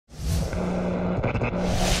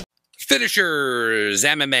Finishers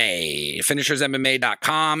MMA,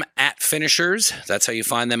 finishersmma.com, @finishers. That's how you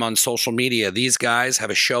find them on social media. These guys have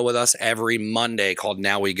a show with us every Monday called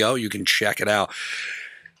Now We Go. You can check it out.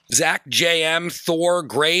 Zach, JM, Thor,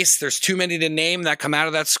 Grace, there's too many to name that come out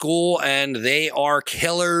of that school, and they are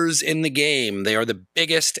killers in the game. They are the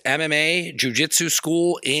biggest MMA jiu-jitsu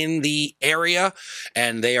school in the area,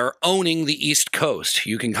 and they are owning the East Coast.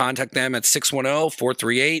 You can contact them at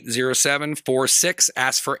 610-438-0746.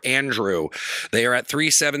 Ask for Andrew. They are at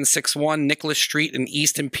 3761 Nicholas Street in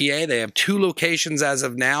Easton, PA. They have 2 locations as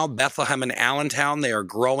of now, Bethlehem and Allentown. They are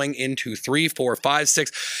growing into 3, 4, 5,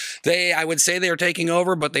 6. I would say they are taking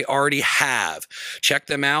over, but they already have. Check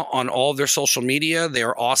them out on all of their social media. They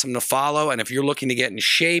are awesome to follow. And if you're looking to get in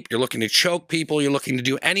shape, you're looking to choke people, you're looking to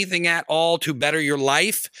do anything at all to better your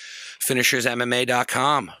life,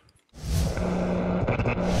 finishersmma.com.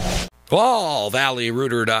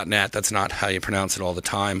 AllValleyRooter.net. That's not how you pronounce it all the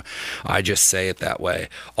time. I just say it that way.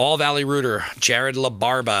 All Valley Rooter, Jared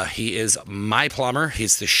LaBarba. He is my plumber.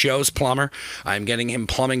 He's the show's plumber. I'm getting him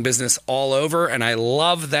plumbing business all over, and I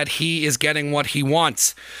love that he is getting what he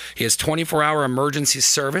wants. He has 24-hour emergency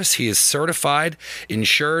service. He is certified,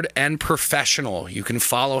 insured, and professional. You can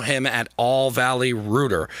follow him at All Valley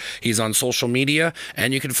Rooter. He's on social media,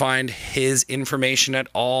 and you can find his information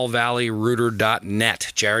at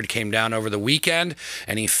allvalleyrooter.net. Jared came down over the weekend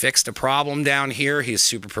and he fixed a problem down here. He's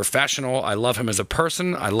super professional. I love him as a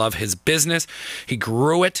person. I love his business. He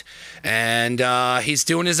grew it, and he's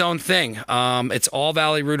doing his own thing. It's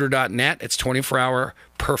allvalleyrooter.net. It's 24-hour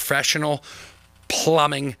professional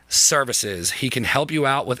plumbing services. He can help you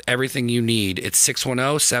out with everything you need. It's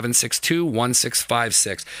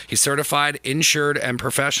 610-762-1656. He's certified, insured, and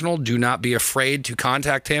professional. Do not be afraid to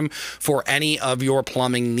contact him for any of your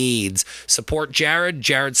plumbing needs. Support Jared.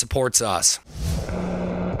 Jared supports us.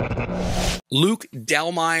 Luke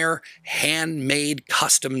Delmeyer Handmade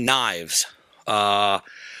Custom Knives.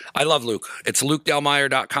 I love Luke. It's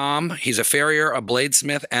lukedelmeyer.com. He's a farrier, a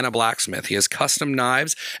bladesmith, and a blacksmith. He has custom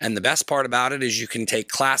knives, and the best part about it is you can take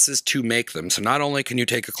classes to make them. So not only can you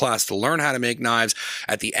take a class to learn how to make knives,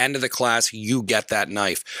 at the end of the class, you get that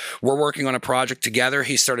knife. We're working on a project together.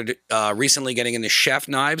 He started recently getting into chef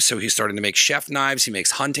knives, so he's starting to make chef knives. He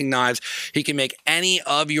makes hunting knives. He can make any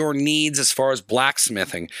of your needs as far as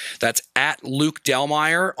blacksmithing. That's at Luke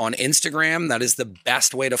Delmeyer on Instagram. That is the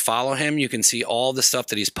best way to follow him. You can see all the stuff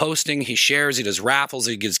that he's posting, he shares, he does raffles,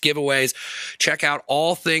 he gives giveaways. Check out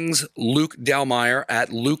all things Luke Delmeyer at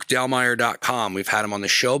lukedelmeyer.com. We've had him on the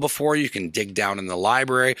show before. You can dig down in the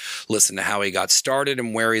library, listen to how he got started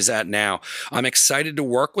and where he's at now. I'm excited to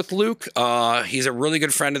work with Luke. He's a really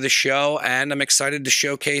good friend of the show, and I'm excited to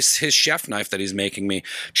showcase his chef knife that he's making me.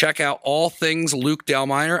 Check out all things Luke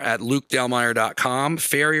Delmeyer at lukedelmeyer.com.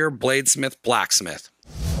 Farrier, bladesmith, blacksmith.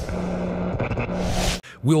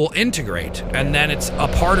 We will integrate, and then it's a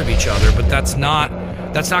part of each other, but that's not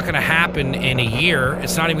going to happen in a year.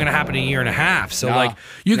 It's not even going to happen in a year and a half. So like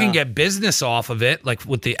you can get business off of it, like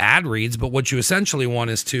with the ad reads, but what you essentially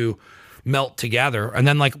want is to melt together. And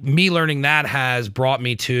then like me learning that has brought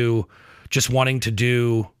me to just wanting to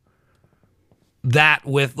do that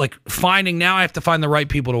with like finding, now I have to find the right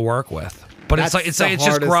people to work with. But it's just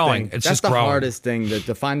growing. It's just growing. That's the hardest thing,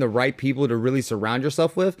 to find the right people to really surround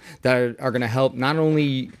yourself with that are going to help, not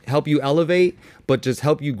only help you elevate, but just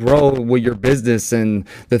help you grow with your business and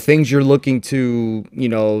the things you're looking to, you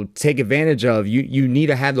know, take advantage of. You need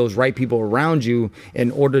to have those right people around you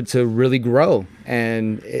in order to really grow.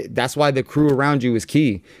 And that's why the crew around you is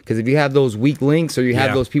key. Because if you have those weak links, or you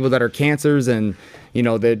have those people that are cancers and, you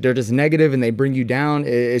know, they're just negative and they bring you down,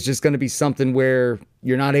 it's just going to be something where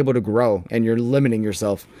you're not able to grow and you're limiting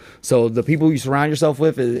yourself. So the people you surround yourself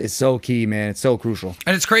with is so key, man. It's so crucial.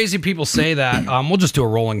 And it's crazy people say that. We'll just do a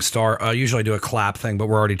rolling start. Usually I do a clap thing, but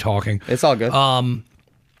we're already talking. It's all good.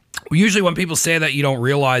 Usually when people say that, you don't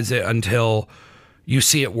realize it until you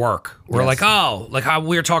see it work. We're like, oh, like how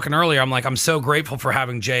we were talking earlier. I'm like, I'm so grateful for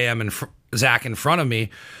having JM and Zach in front of me,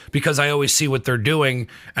 because I always see what they're doing,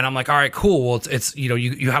 and I'm like, all right, cool. Well, it's you know,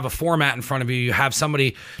 you have a format in front of you, you have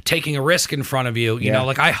somebody taking a risk in front of you. You know,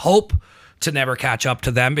 like I hope to never catch up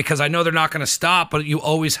to them, because I know they're not going to stop, but you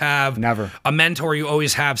always have a mentor. You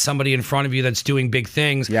always have somebody in front of you that's doing big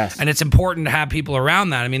things. And it's important to have people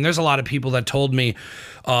around that. I mean, there's a lot of people that told me,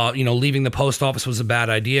 you know, leaving the post office was a bad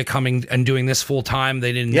idea. Coming and doing this full time,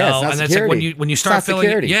 they didn't know. And it's like when you start feeling,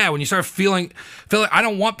 when you start feeling, I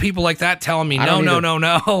don't want people like that telling me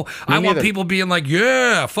no. I want people being like,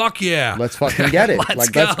 yeah, fuck yeah, let's fucking get it. Let's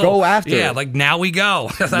go after it. Like now we go.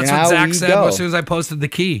 That's what Zach said as soon as I posted the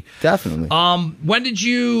key. Definitely. When did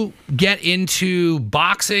you get into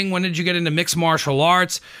boxing? When did you get into mixed martial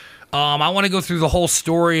arts? I want to go through the whole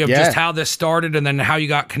story of just how this started and then how you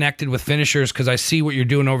got connected with Finishers, because I see what you're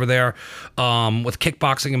doing over there with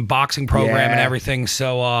kickboxing and boxing program and everything.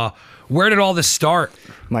 So where did all this start?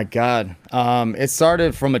 My God. It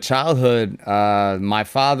started from a childhood. My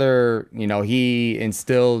father, you know, he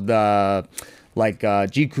instilled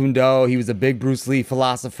Jeet Kune Do. He was a big Bruce Lee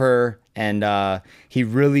philosopher. And he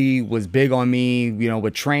really was big on me, you know,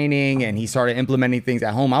 with training, and he started implementing things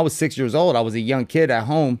at home. I was 6 years old. I was a young kid at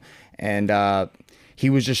home, and he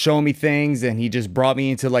was just showing me things, and he just brought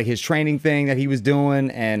me into like his training thing that he was doing,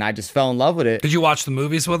 and I just fell in love with it. Did you watch the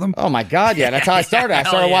movies with him? Oh my God, yeah. That's how I started. I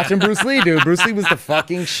started watching Bruce Lee, dude. Bruce Lee was the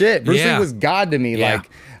fucking shit. Bruce Lee was God to me. Like,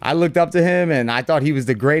 I looked up to him, and I thought he was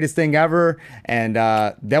the greatest thing ever. And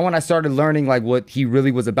then when I started learning like what he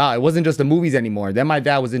really was about, it wasn't just the movies anymore. Then my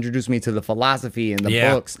dad was introducing me to the philosophy and the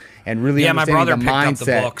books, and really understanding the mindset. My brother picked up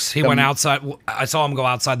the books. He went outside. I saw him go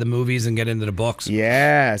outside the movies and get into the books.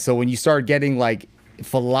 Yeah. So when you start getting like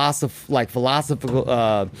philosophical,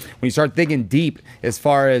 when you start thinking deep as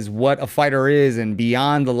far as what a fighter is and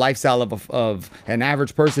beyond the lifestyle of an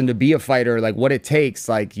average person to be a fighter, like what it takes,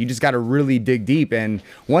 like you just got to really dig deep. And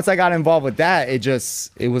once I got involved with that, it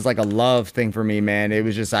was like a love thing for me, man. It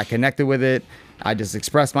was just, I connected with it. I just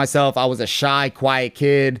expressed myself. I was a shy, quiet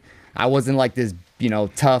kid. I wasn't like this, you know,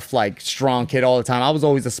 tough, like strong kid all the time. I was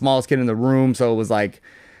always the smallest kid in the room. So it was like,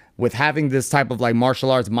 with having this type of like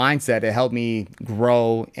martial arts mindset, it helped me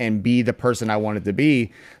grow and be the person I wanted to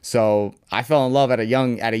be. So I fell in love at a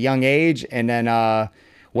young age. And then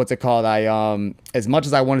what's it called? As much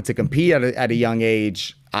as I wanted to compete at a young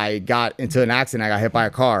age, I got into an accident. I got hit by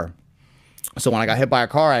a car. So when I got hit by a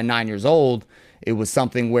car at 9 years old, it was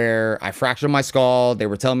something where I fractured my skull. They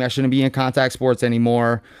were telling me I shouldn't be in contact sports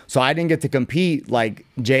anymore. So I didn't get to compete like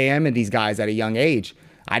JM and these guys at a young age.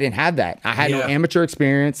 I didn't have that. I had no amateur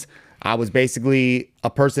experience. I was basically a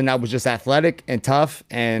person that was just athletic and tough,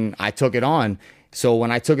 and I took it on. So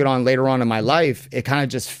when I took it on later on in my life, it kind of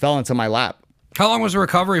just fell into my lap. How long was the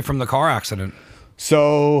recovery from the car accident?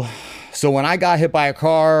 So when I got hit by a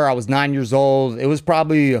car, I was 9 years old. It was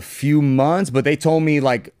probably a few months, but they told me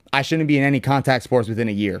like I shouldn't be in any contact sports within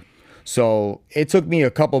a year. So it took me a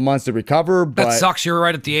couple months to recover. But that sucks. You were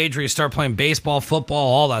right at the age where you start playing baseball,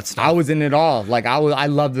 football, all that stuff. I was in it all. Like I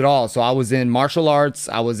loved it all. So I was in martial arts.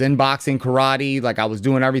 I was in boxing, karate. Like I was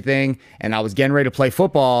doing everything, and I was getting ready to play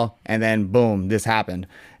football. And then boom, this happened.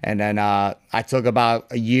 And then I took about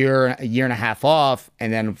a year and a half off.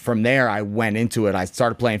 And then from there, I went into it. I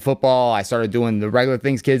started playing football. I started doing the regular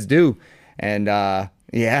things kids do. And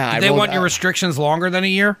yeah. Did they want your restrictions longer than a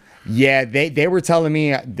year? Yeah, they were telling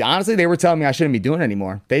me, honestly, they were telling me I shouldn't be doing it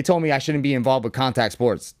anymore. They told me I shouldn't be involved with contact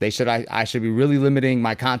sports. I should be really limiting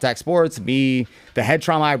my contact sports. The head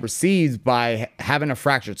trauma I received by having a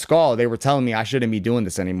fractured skull, they were telling me I shouldn't be doing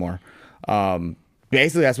this anymore.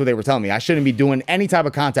 Basically, that's what they were telling me. I shouldn't be doing any type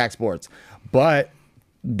of contact sports. But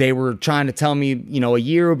they were trying to tell me, you know, a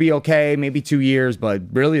year would be okay, maybe 2 years, but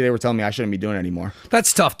really they were telling me I shouldn't be doing it anymore.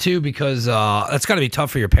 That's tough too, because that's got to be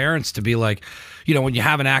tough for your parents to be like, you know, when you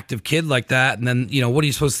have an active kid like that, and then, you know, what are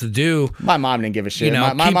you supposed to do? My mom didn't give a shit. You know,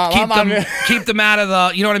 keep them out of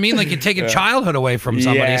the, you know what I mean? Like, you take a childhood away from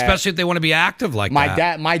somebody, especially if they want to be active like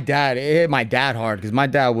that. It hit my dad hard, because my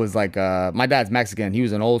dad was like, my dad's Mexican. He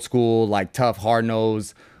was an old school, like tough,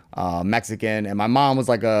 hard-nosed Mexican, and my mom was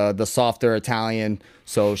like the softer Italian,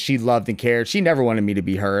 so she loved and cared. She never wanted me to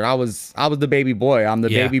be hurt. I was the baby boy. I'm the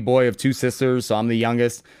baby boy of 2 sisters, so I'm the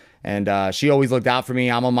youngest. And she always looked out for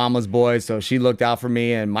me. I'm a mama's boy, so she looked out for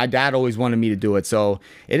me. And my dad always wanted me to do it. So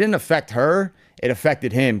it didn't affect her. It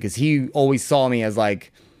affected him, because he always saw me as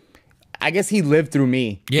like, I guess he lived through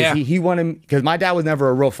me. Yeah. He wanted, because my dad was never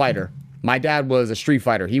a real fighter. My dad was a street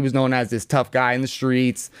fighter. He was known as this tough guy in the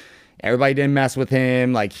streets. Everybody didn't mess with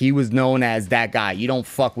him. Like, he was known as that guy. You don't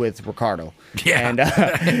fuck with Ricardo. Yeah.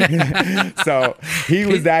 And so he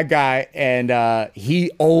was that guy. And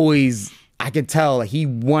he always, I could tell he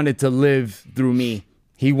wanted to live through me.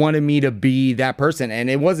 He wanted me to be that person. And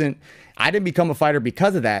it wasn't, I didn't become a fighter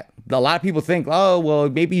because of that. A lot of people think, oh, well,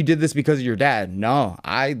 maybe you did this because of your dad. No,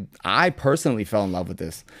 I personally fell in love with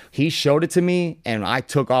this. He showed it to me, and I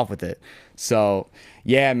took off with it. So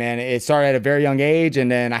yeah, man, it started at a very young age, and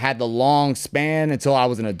then I had the long span until I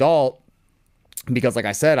was an adult, because like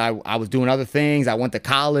I said, I was doing other things. I went to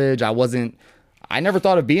college. I never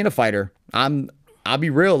thought of being a fighter. I'll be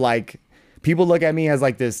real, like, people look at me as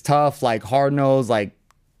like this tough, like hard-nosed, like,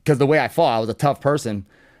 because the way I fought, I was a tough person.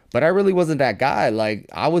 But I really wasn't that guy. Like,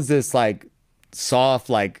 I was this like soft,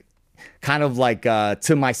 like, kind of like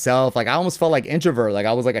to myself. Like I almost felt like introvert. Like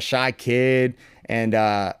I was like a shy kid, and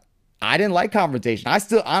I didn't like confrontation. I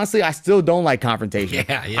still don't like confrontation.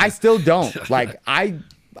 Yeah. I still don't. Like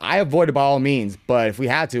I avoid it by all means, but if we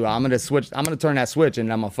had to, I'm gonna turn that switch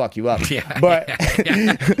and I'm gonna fuck you up. Yeah. But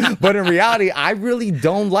but in reality, I really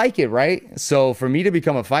don't like it, right? So for me to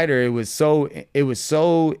become a fighter, it was so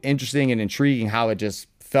interesting and intriguing how it just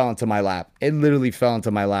fell into my lap. It literally fell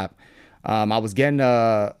into my lap. I was getting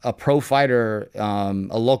a pro fighter,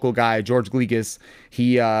 a local guy, George Gleekus.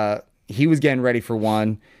 He was getting ready for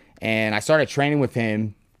one, and I started training with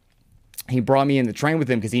him. He brought me in to train with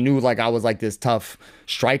him because he knew like I was like this tough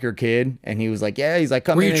striker kid, and he was like, yeah, he's like,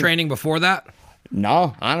 come in. Were you training before that?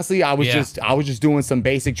 No, honestly, I was just doing some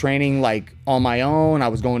basic training like on my own. I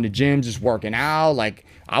was going to gym, just working out. Like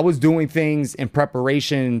I was doing things in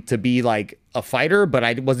preparation to be like a fighter, but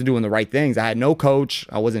I wasn't doing the right things. I had no coach.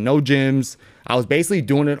 I wasn't no gyms. I was basically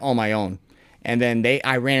doing it on my own. And then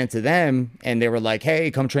I ran into them, and they were like,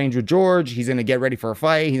 hey, come train with George. He's going to get ready for a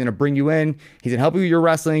fight. He's going to bring you in. He's going to help you with your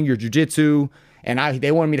wrestling, your jiu-jitsu. And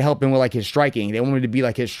they wanted me to help him with like his striking. They wanted me to be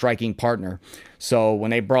like his striking partner. So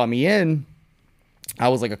when they brought me in, I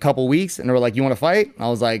was like a couple weeks, and they were like, you want to fight? I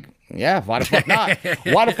was like, yeah, why the fuck not?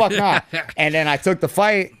 Why the fuck not? And then I took the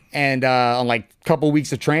fight, and on like a couple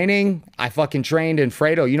weeks of training, I fucking trained in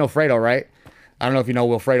Fredo. You know Fredo, right? I don't know if you know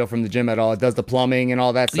Wilfredo from the gym at all. It does the plumbing and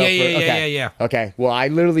all that stuff. Yeah. Okay. Well, I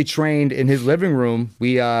literally trained in his living room.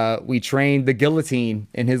 We trained the guillotine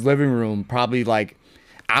in his living room, probably like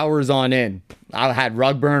hours on end. I had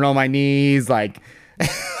rug burn on my knees. Like,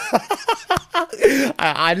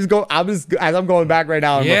 as I'm going back right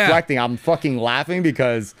now and reflecting, I'm fucking laughing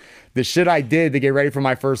because the shit I did to get ready for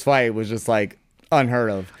my first fight was just like unheard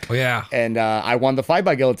of. Oh, yeah. And I won the fight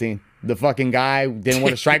by guillotine. The fucking guy didn't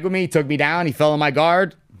want to strike with me. He took me down. He fell on my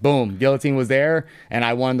guard. Boom. Guillotine was there. And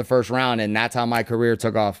I won the first round. And that's how my career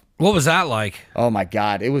took off. What was that like? Oh, my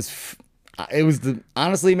God.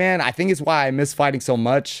 Honestly, man, I think it's why I miss fighting so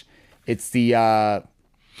much. It's the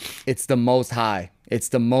most high. It's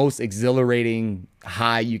the most exhilarating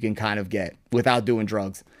high you can kind of get without doing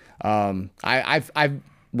drugs. What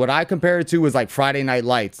I compare it to is like Friday Night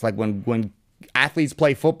Lights. Like when athletes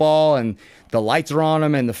play football and the lights are on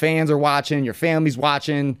them and the fans are watching, your family's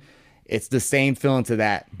watching. It's the same feeling to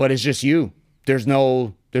that, but it's just you. There's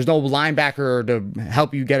no linebacker to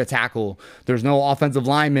help you get a tackle. There's no offensive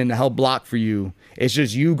lineman to help block for you. It's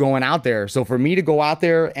just you going out there. So for me to go out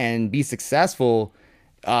there and be successful,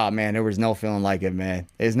 oh man, there was no feeling like it, man.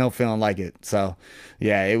 There's no feeling like it. So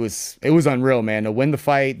yeah, it was unreal, man. To win the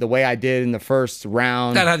fight the way I did in the first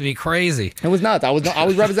round. That had to be crazy. It was nuts. I was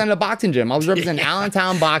representing a boxing gym. I was representing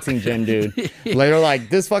Allentown boxing gym, dude. Later, like,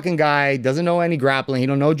 this fucking guy doesn't know any grappling. He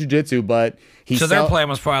don't know jiu-jitsu, but so their plan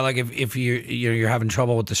was probably like if you're having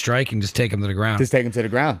trouble with the striking, just take him to the ground. Just take him to the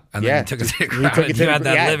ground. And then you took him to the ground. You had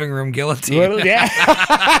that living room guillotine.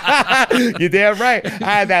 Yeah. You're damn right.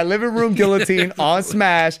 I had that living room guillotine on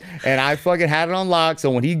smash, and I fucking had it on lock. So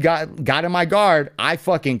when he got in my guard, I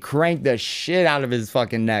fucking cranked the shit out of his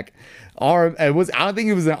fucking neck. I don't think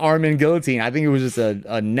it was an arm in guillotine. I think it was just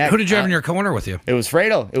a neck. Who did you have in your corner with you? It was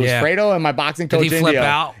Fredo. It was Fredo and my boxing coach. Did he flip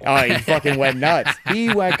out? Oh, he fucking went nuts.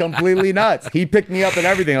 He went completely nuts. He picked me up and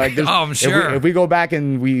everything. Like, I'm sure. If we go back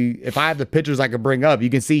and if I have the pictures I could bring up, you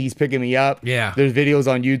can see he's picking me up. Yeah. There's videos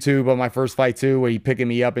on YouTube of my first fight too, where he picking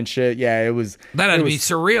me up and shit. Yeah, it was. That had to be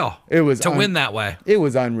surreal. It was to win that way. It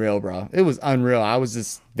was unreal, bro. It was unreal.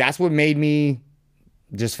 That's what made me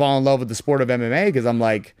just fall in love with the sport of MMA, because I'm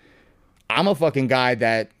like, I'm a fucking guy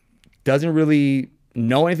that doesn't really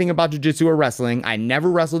know anything about jiu-jitsu or wrestling. I never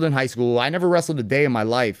wrestled in high school. I never wrestled a day in my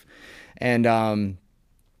life. And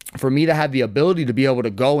for me to have the ability to be able to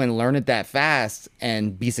go and learn it that fast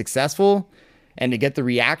and be successful, and to get the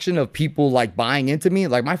reaction of people like buying into me,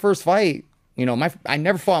 like my first fight, I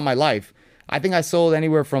never fought in my life. I think I sold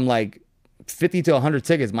anywhere from like 50 to 100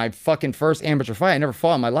 tickets. My fucking first amateur fight, I never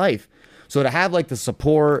fought in my life. So to have like the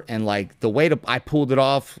support and like the way I pulled it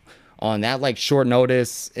off on that like short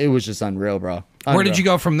notice, it was just unreal, bro. Unreal. Where did you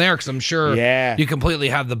go from there? Because I'm sure you completely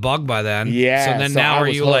had the bug by then. Yeah. So then now are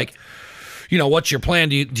you hooked. Like, what's your plan?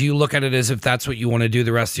 Do you look at it as if that's what you want to do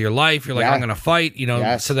the rest of your life? You're like, I'm going to fight,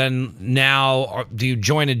 Yes. So then now do you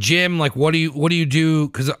join a gym? Like, what do you do?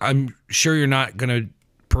 Because I'm sure you're not going to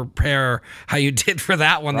prepare how you did for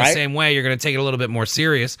that one the same way. You're going to take it a little bit more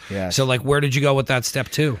serious. Yes. So like, where did you go with that step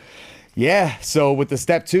 2? Yeah. So with the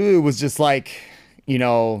step 2, it was just like,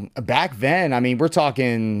 back then, I mean, we're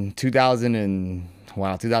talking 2010.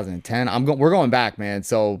 We're going back, man.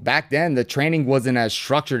 So back then, the training wasn't as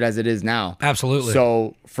structured as it is now. Absolutely.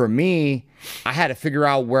 So for me, I had to figure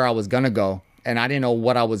out where I was going to go. and I didn't know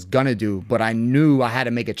what I was gonna do, but I knew I had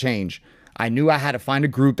to make a change. I knew I had to find a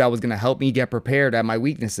group that was going to help me get prepared at my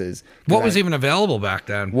weaknesses. What was even available back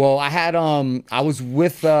then? Well, I was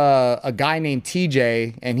with a guy named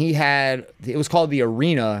TJ, and it was called The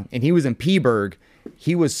Arena, and he was in Peaburg.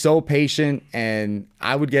 He was so patient, and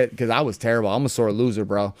because I was terrible. I'm a sore loser,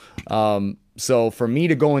 bro. So for me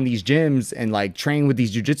to go in these gyms and like train with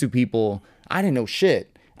these jiu-jitsu people, I didn't know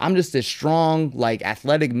shit. I'm just a strong, like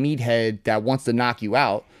athletic meathead that wants to knock you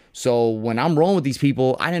out. So when I'm rolling with these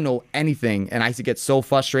people, I didn't know anything, and I used to get so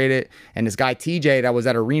frustrated. And this guy TJ that was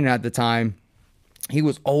at Arena at the time, he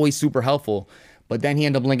was always super helpful. But then he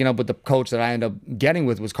ended up linking up with the coach that I ended up getting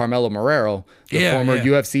with was Carmelo Marrero, the former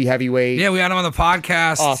UFC heavyweight. Yeah, we had him on the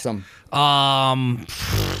podcast. Awesome.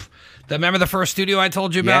 Remember the first studio I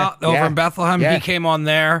told you about over in Bethlehem? Yeah. He came on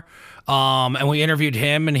there. And we interviewed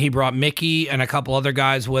him, and he brought Mickey and a couple other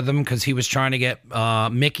guys with him because he was trying to get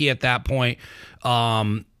Mickey at that point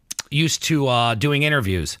used to doing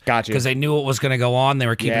interviews. Gotcha. Because they knew what was going to go on. They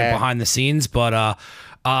were keeping it behind the scenes. But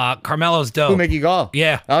Carmelo's dope. Who, Mickey Gall?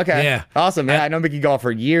 Yeah. Okay. Yeah. Awesome, man. I know Mickey Gall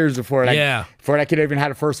for years before that kid even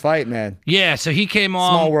had a first fight, man. Yeah, so he came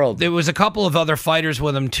on. Small world. There was a couple of other fighters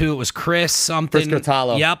with him, too. It was Chris something. Chris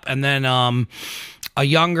Cortalo. Yep. And then a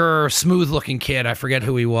younger, smooth-looking kid. I forget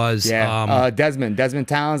who he was. Yeah, Desmond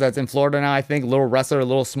Towns. That's in Florida now, I think. Little wrestler, a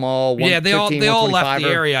little small. Yeah, they all left the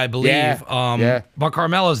area, I believe. Yeah. But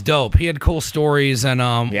Carmelo's dope. He had cool stories, and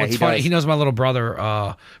what's funny, does. he knows my little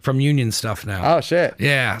brother from Union stuff now. Oh shit.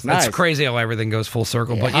 Yeah, Nice. It's crazy how everything goes full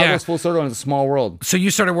circle. Yeah, But how it goes full circle in a small world. So you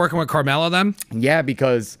started working with Carmelo then? Yeah,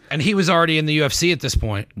 because and he was already in the UFC at this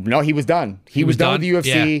point. No, he was done. He was done with the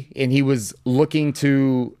UFC, and he was looking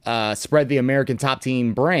to spread the American Top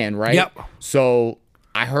Team brand, right? Yep. So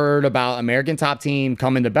I heard about American Top Team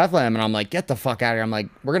coming to Bethlehem, and I'm like, get the fuck out of here. I'm like,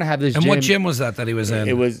 we're going to have this And gym. what gym was that he was in?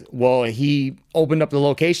 It was, well, he opened up the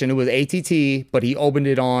location. It was ATT, but he opened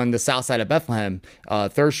it on the south side of Bethlehem,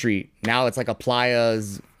 3rd Street. Now it's like a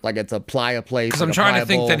Playa's, like it's a Playa place. Because I'm trying to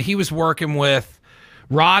think that he was working with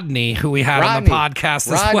Rodney, who we had on the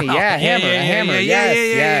podcast as well. Yeah, Hammer.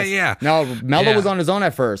 Yeah. No, Mello was on his own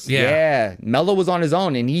at first. Yeah. Mello was on his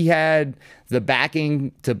own, and he had the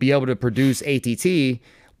backing to be able to produce ATT.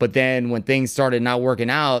 But then when things started not working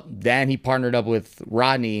out, then he partnered up with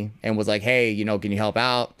Rodney and was like, hey, can you help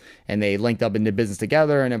out? And they linked up into business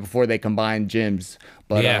together, and then before they combined gyms.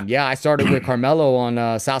 But I started with Carmelo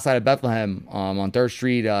on south side of Bethlehem on 3rd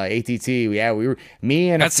Street, ATT. Yeah, we were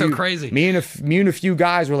so crazy. Me and a few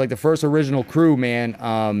guys were like the first original crew,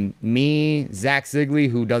 man. Me, Zach Zigley,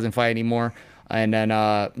 who doesn't fight anymore, and then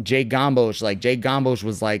Jake Gombosh. Like Jake Gombosh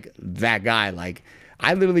was like that guy. Like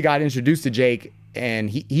I literally got introduced to Jake, and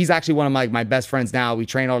he's actually one of my best friends now. We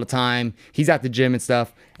train all the time. He's at the gym and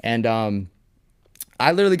stuff, and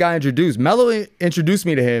I literally got introduced. Mello introduced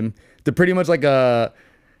me to him to pretty much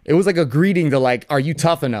it was like a greeting to like, are you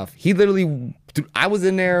tough enough? He literally, I was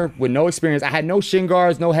in there with no experience. I had no shin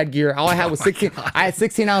guards, no headgear. All I had was 16. I had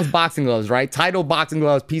 16-ounce boxing gloves, right? Title boxing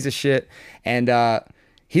gloves, piece of shit. And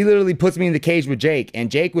he literally puts me in the cage with Jake. And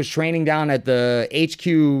Jake was training down at the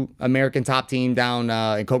HQ American Top Team down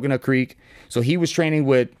in Coconut Creek. So he was training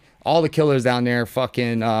with all the killers down there,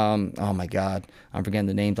 fucking, oh my God, I'm forgetting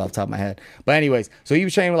the names off the top of my head. But anyways, so he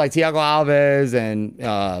was training with like Thiago Alves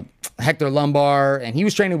and Hector Lombard, and he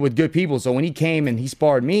was training with good people. So when he came and he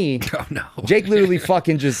sparred me, Jake literally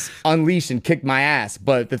fucking just unleashed and kicked my ass.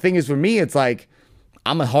 But the thing is, for me, it's like,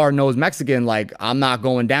 I'm a hard-nosed Mexican. Like, I'm not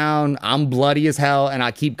going down. I'm bloody as hell, and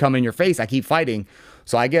I keep coming in your face. I keep fighting.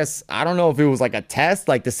 So I guess, I don't know if it was like a test,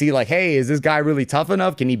 like to see like, hey, is this guy really tough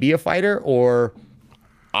enough? Can he be a fighter? Or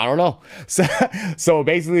I don't know. So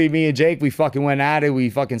basically me and Jake, we fucking went at it. We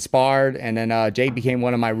fucking sparred. And then Jake became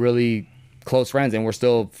one of my really close friends, and we're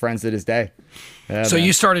still friends to this day. Yeah, so man.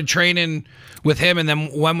 You started training with him, and then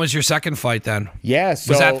when was your second fight then? Yeah.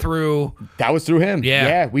 So was that through? That was through him. Yeah.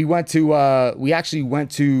 Yeah. We actually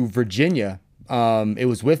went to Virginia. It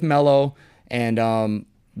was with Mello, and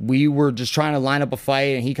we were just trying to line up a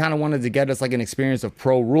fight, and he kind of wanted to get us like an experience of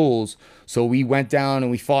pro rules. So we went down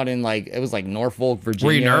and we fought in it was like Norfolk, Virginia.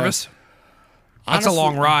 Were you nervous? That's a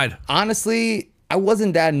long ride. Honestly, I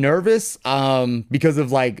wasn't that nervous because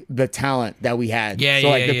of like the talent that we had. Yeah, so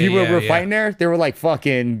like the people that were fighting there, they were like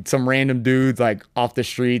fucking some random dudes like off the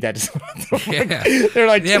street that just they're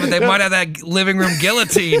like, yeah, but they might have that living room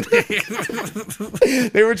guillotine.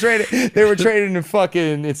 They were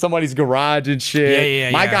trading in somebody's garage and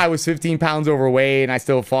shit. My guy was 15 pounds overweight, and I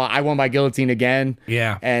still fought. I won by guillotine again.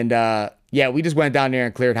 Yeah. And Yeah, we just went down there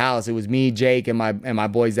and cleared house. It was me, Jake, and my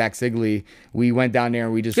boy Zach Sigley. We went down there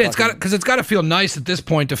and we just it's got to feel nice at this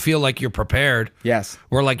point to feel like you're prepared. Yes.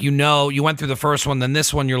 Where like you went through the first one, then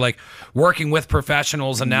this one you're like working with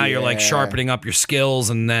professionals, and now you're like sharpening up your skills,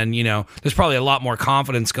 and then there's probably a lot more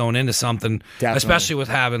confidence going into something, especially with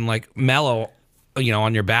having like Mello,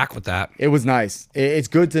 on your back with that. It was nice. It's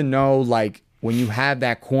good to know like when you have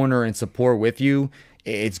that corner and support with you.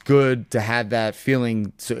 It's good to have that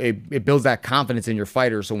feeling, so it builds that confidence in your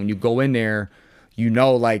fighter. So when you go in there,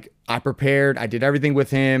 like I prepared, I did everything with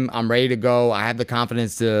him, I'm ready to go, I have the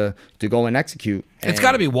confidence to go and execute. It's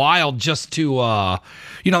got to be wild just to, like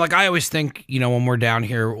I always think, when we're down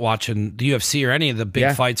here watching the UFC or any of the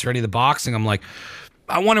big fights or any of the boxing, I'm like,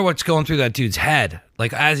 I wonder what's going through that dude's head.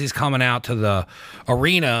 Like as he's coming out to the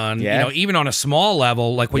arena and, even on a small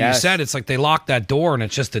level, like what you said, it's like they lock that door and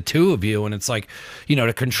it's just the two of you. And it's like,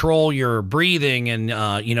 to control your breathing and,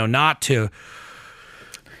 not to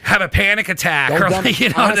have a panic attack or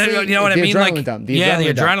like, honestly, you know what I mean? Like, the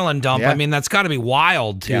adrenaline dump. I mean, that's got to be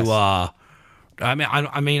wild to,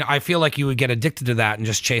 I feel like you would get addicted to that and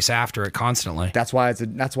just chase after it constantly. That's why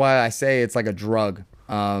I say it's like a drug.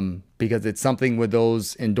 Because it's something with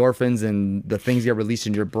those endorphins and the things get released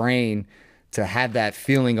in your brain to have that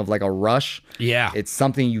feeling of like a rush. Yeah. It's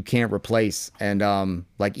something you can't replace. And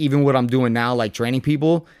like even what I'm doing now, like training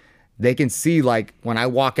people, they can see like when I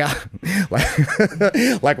walk out,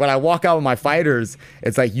 like when I walk out with my fighters,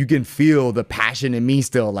 it's like you can feel the passion in me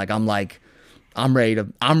still. Like I'm ready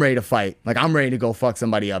to fight. Like I'm ready to go fuck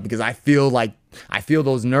somebody up because I feel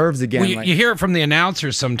those nerves again. Well, you hear it from the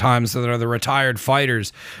announcers sometimes that are the retired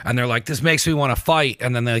fighters, and they're like, "This makes me want to fight,"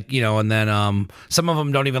 and then some of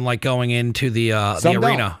them don't even like going into the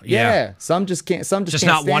arena. Yeah, some just can't. Some just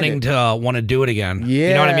not wanting to want to do it again. Yeah,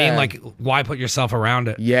 you know what I mean? Like, why put yourself around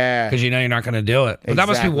it? Yeah, because you're not going to do it. But that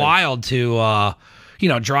must be wild to.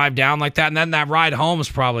 Drive down like that, and then that ride home is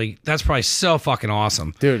probably so fucking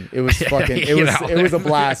awesome, dude. It was fucking it was a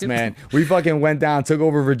blast, man. We fucking went down, took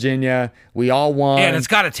over Virginia, we all won. Yeah, and it's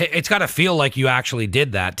gotta feel like you actually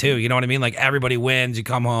did that too. You know what I mean? Like everybody wins, you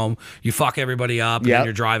come home, you fuck everybody up, and then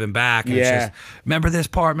you're driving back. And it's just, remember this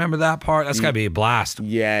part, remember that part. That's gotta be a blast.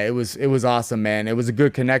 Yeah, it was awesome, man. It was a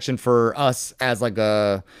good connection for us as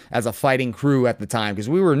a fighting crew at the time because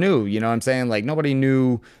we were new. You know what I'm saying? Like nobody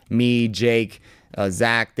knew me, Jake.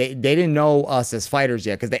 Zach, they didn't know us as fighters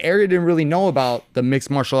yet because the area didn't really know about the mixed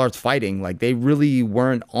martial arts fighting. Like they really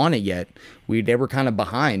weren't on it yet. They were kind of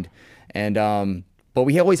behind, and but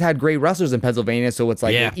we always had great wrestlers in Pennsylvania, so it's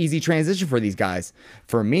like an easy transition for these guys.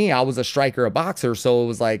 For me, I was a striker, a boxer, so it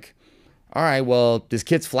was like, all right, well, this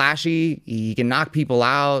kid's flashy. He can knock people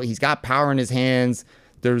out. He's got power in his hands.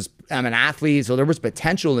 I'm an athlete, so there was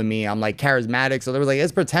potential in me. I'm like charismatic, so there was like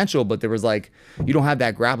it's potential, but there was like you don't have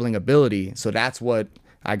that grappling ability. So that's what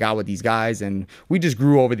I got with these guys, and we just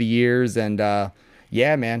grew over the years. And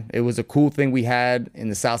yeah, man, it was a cool thing we had in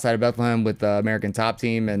the south side of Bethlehem with the American Top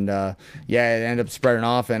Team, and yeah, it ended up spreading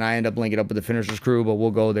off, and I ended up linking up with the Finishers crew, but we'll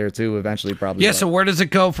go there too eventually, probably. Yeah, so where does it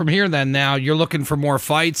go from here then? Now you're looking for more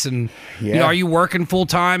fights, and are you working full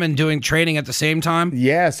time and doing training at the same time?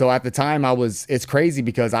 Yeah, so at the time it's crazy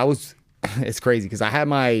because I had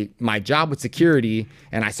my job with security,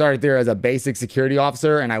 and I started there as a basic security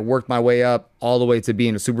officer, and I worked my way up all the way to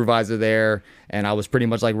being a supervisor there, and I was pretty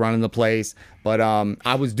much like running the place. But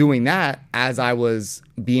I was doing that as I was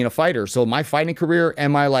being a fighter. So my fighting career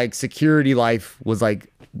and my like security life was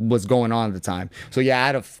going on at the time. So yeah,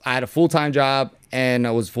 I had a full-time job and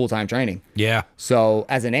I was full-time training. Yeah. So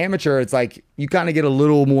as an amateur, it's like you kind of get a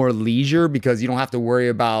little more leisure because you don't have to worry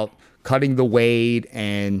about cutting the weight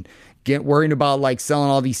and worrying about like selling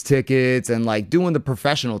all these tickets and like doing the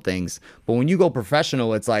professional things. But when you go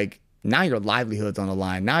professional, it's like now your livelihood's on the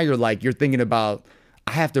line. Now you're thinking about,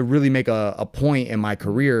 I have to really make a point in my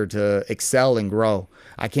career to excel and grow.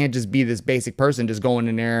 I can't just be this basic person just going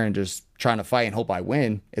in there and just trying to fight and hope I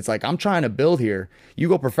win. It's like I'm trying to build here. You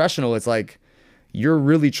go professional, it's like you're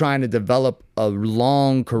really trying to develop a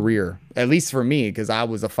long career, at least for me, because I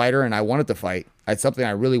was a fighter and I wanted to fight. It's something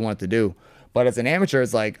I really wanted to do. But as an amateur,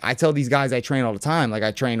 it's like I tell these guys I train all the time. Like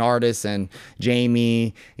I train artists and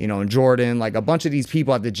Jamie, and Jordan, like a bunch of these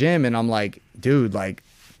people at the gym. And I'm like, dude, like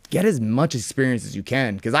get as much experience as you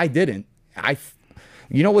can. Because I didn't.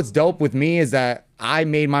 You know what's dope with me is that I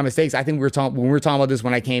made my mistakes. I think when we were talking about this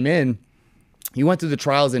when I came in, you went through the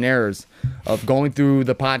trials and errors of going through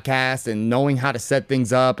the podcast and knowing how to set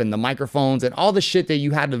things up and the microphones and all the shit that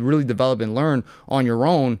you had to really develop and learn on your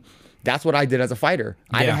own. that's what I did as a fighter.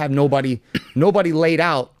 I didn't have nobody laid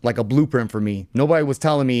out like a blueprint for me. Nobody was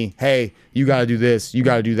telling me, hey, you got to do this, you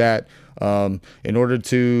got to do that. In order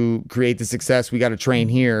to create the success, we got to train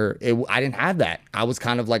here. I didn't have that. I was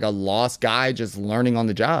kind of like a lost guy just learning on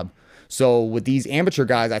the job. So with these amateur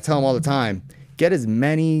guys, I tell them all the time, get as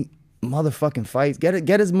many motherfucking fights, get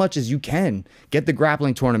as much as you can. Get the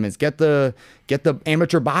grappling tournaments, get the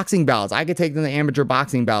amateur boxing bouts. I could take them to amateur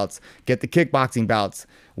boxing bouts, get the kickboxing bouts,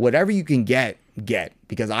 whatever you can get,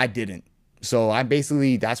 because I didn't. So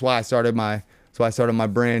that's why I started my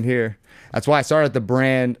brand here. That's why I started the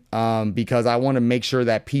brand, because I want to make sure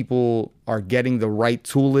that people are getting the right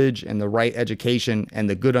toolage and the right education and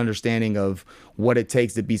the good understanding of what it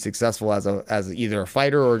takes to be successful as either a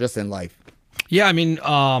fighter or just in life. Yeah, I mean,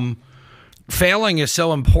 failing is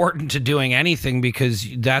so important to doing anything, because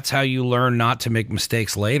that's how you learn not to make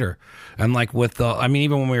mistakes later. And like I mean,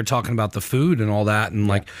 even when we were talking about the food and all that, and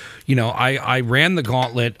like, you know, I ran the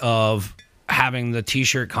gauntlet of having the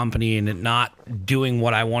t-shirt company and it not doing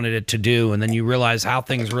what I wanted it to do. And then you realize how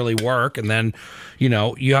things really work. And then, you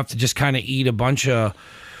know, you have to just kind of eat a bunch of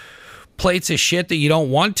plates of shit that you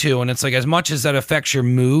don't want to. And it's like, as much as that affects your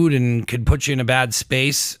mood and could put you in a bad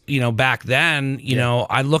space, you know, back then, you know,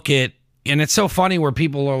 I look at, and it's so funny where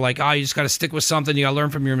people are like, oh, you just got to stick with something. You got to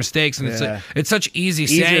learn from your mistakes. And it's such easier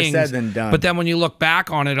sayings. Said than done. But then when you look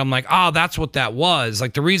back on it, I'm like, oh, that's what that was.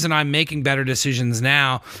 Like, the reason I'm making better decisions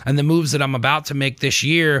now and the moves that I'm about to make this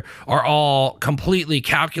year are all completely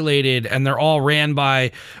calculated, and they're all ran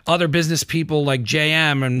by other business people like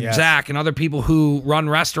JM and Zach and other people who run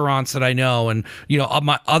restaurants that I know, and, you know,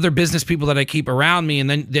 my other business people that I keep around me.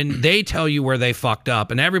 And then they tell you where they fucked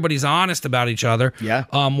up, and everybody's honest about each other. Yeah.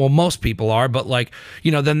 Well, most people are, but like,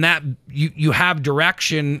 you know, then that you have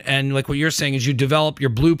direction, and like what you're saying is you develop your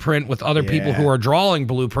blueprint with other people who are drawing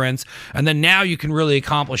blueprints, and then now you can really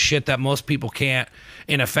accomplish shit that most people can't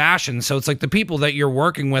in a fashion. So it's like the people that you're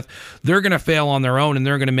working with, they're going to fail on their own and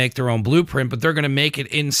they're going to make their own blueprint, but they're going to make it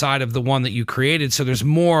inside of the one that you created. So there's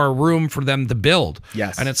more room for them to build.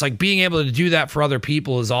 Yes. And it's like being able to do that for other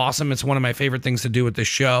people is awesome. It's one of my favorite things to do with this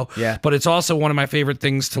show. Yeah. But it's also one of my favorite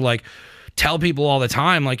things to like tell people all the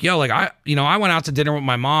time, like, yo, like I went out to dinner with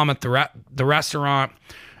my mom at the restaurant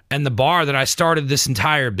and the bar that I started this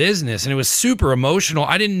entire business, and it was super emotional.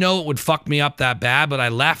 I didn't know it would fuck me up that bad, but I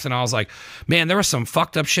left and I was like, man, there was some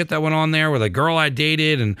fucked up shit that went on there with a girl I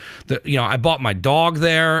dated, and I bought my dog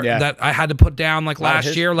there that I had to put down like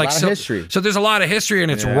last year. Like, so there's a lot of history,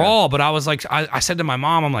 and it's raw. But I was like, I said to my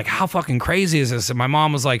mom, I'm like, how fucking crazy is this? And my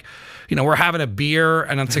mom was like, you know, we're having a beer,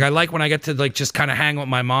 and it's like, I like when I get to like just kind of hang with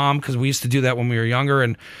my mom, because we used to do that when we were younger.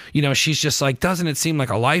 And, you know, she's just like, doesn't it seem like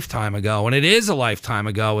a lifetime ago? And it is a lifetime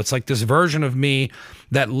ago. It's like this version of me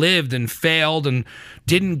that lived and failed and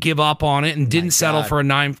didn't give up on it and didn't settle for a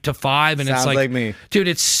 9 to 5. And it's like me. Dude,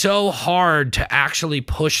 it's so hard to actually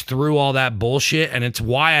push through all that bullshit. And it's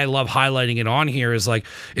why I love highlighting it on here, is like,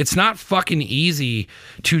 it's not fucking easy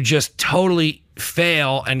to just totally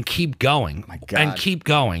fail and keep going. And keep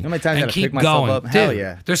going. How many times and I keep going up? Dude, Hell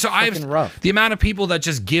yeah. There's rough. The amount of people that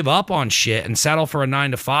just give up on shit and settle for a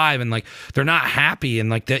 9 to 5, and like they're not happy, and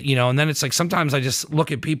like that, you know. And then it's like, sometimes I just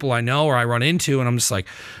look at people I know or I run into, and I'm just like,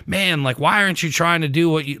 man, like, why aren't you trying to do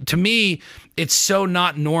what you? To me, it's so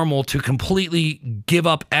not normal to completely give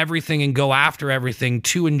up everything and go after everything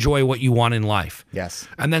to enjoy what you want in life. Yes.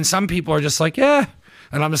 And then some people are just like, yeah.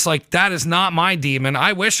 And I'm just like, that is not my demon.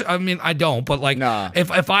 I mean, I don't, but like,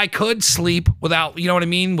 if I could sleep without, you know what I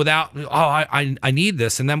mean? Without, I need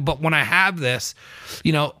this. And then, but when I have this,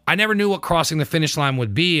 you know, I never knew what crossing the finish line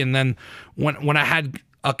would be. And then when I had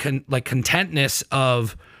a contentness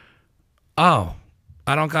of, oh,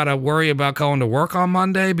 I don't got to worry about going to work on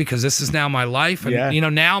Monday because this is now my life. And, you know,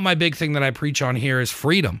 now my big thing that I preach on here is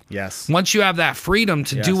freedom. Yes. Once you have that freedom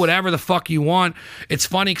to do whatever the fuck you want, it's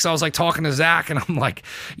funny because I was like talking to Zach, and I'm like,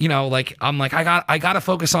 you know, like, I'm like, I got to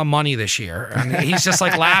focus on money this year. And he's just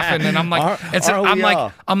like laughing. And I'm like,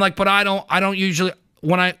 I'm like, but I don't usually,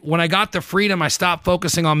 when I got the freedom, I stopped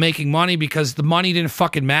focusing on making money because the money didn't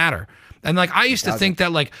fucking matter. And like, I used to think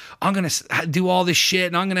that like, I'm going to do all this shit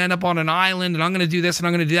and I'm going to end up on an island and I'm going to do this and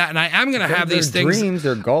I'm going to do that. And I am going to have these things. Dreams,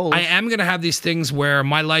 their goals. I am going to have these things where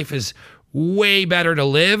my life is way better to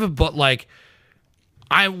live. But like,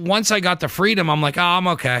 once I got the freedom, I'm like, oh, I'm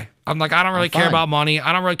okay. I'm like, I don't really care about money.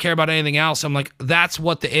 I don't really care about anything else. I'm like, that's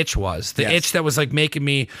what the itch was. The itch that was like making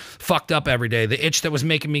me fucked up every day. The itch that was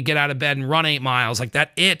making me get out of bed and run 8 miles. Like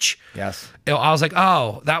that itch. Yes. I was like,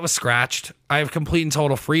 oh, that was scratched. I have complete and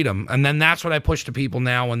total freedom. And then that's what I push to people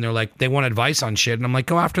now when they're like, they want advice on shit. And I'm like,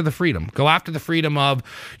 go after the freedom. Go after the freedom of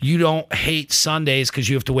you don't hate Sundays because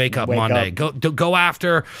you have to wake up Monday. Go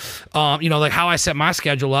after, like how I set my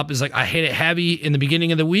schedule up is like I hit it heavy in the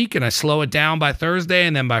beginning of the week and I slow it down by Thursday.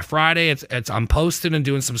 And then by Friday, I'm posting and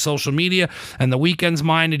doing some social media. And the weekend's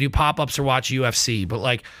mine to do pop-ups or watch UFC. But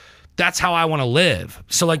like, that's how I want to live.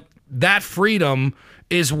 So like that freedom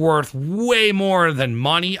is worth way more than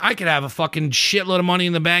money. I could have a fucking shitload of money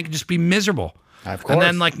in the bank and just be miserable. Of course. And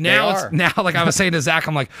then like now like I was saying to Zach,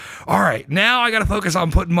 I'm like, all right, now I got to focus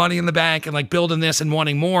on putting money in the bank and like building this and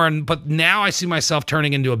wanting more. But now I see myself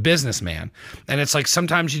turning into a businessman. And it's like,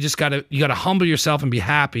 sometimes you gotta humble yourself and be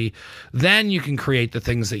happy. Then you can create the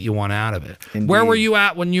things that you want out of it. Indeed. Where were you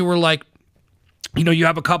at when you were like, you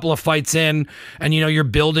have a couple of fights in and, you're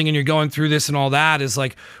building and you're going through this and all that is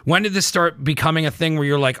like, when did this start becoming a thing where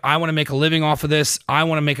you're like, I want to make a living off of this. I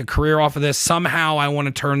want to make a career off of this. Somehow I want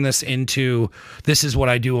to turn this into, this is what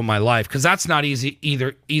I do with my life. Cause that's not easy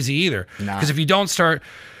either. Cause if you don't start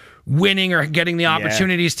winning or getting the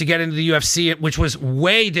opportunities to get into the UFC, which was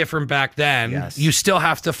way different back then, you still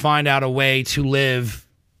have to find out a way to live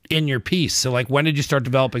in your piece. So like, when did you start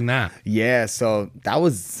developing that? Yeah, so that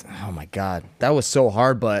was, oh my God, that was so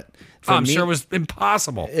hard, but I'm sure it was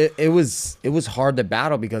impossible. It was hard to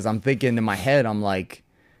battle because I'm thinking in my head, I'm like,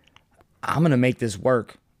 I'm gonna make this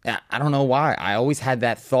work. I don't know why. I always had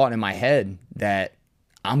that thought in my head that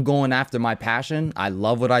I'm going after my passion. I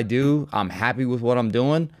love what I do. I'm happy with what I'm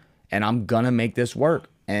doing, and I'm gonna make this work.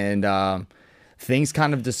 And things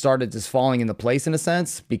kind of just started falling into place in a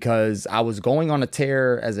sense because I was going on a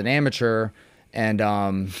tear as an amateur, and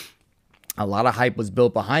a lot of hype was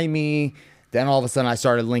built behind me. Then all of a sudden I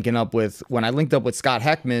started linking up with, when I linked up with Scott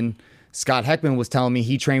Heckman was telling me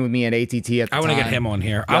he trained with me at ATT at the time. I want to get him on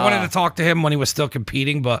here. I wanted to talk to him when he was still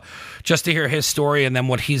competing, but just to hear his story and then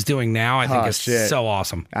what he's doing now, I think is so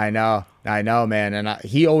awesome. I know, man.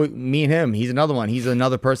 And me and him, he's another one. He's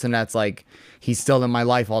another person that's like, he's still in my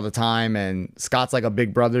life all the time. And Scott's like a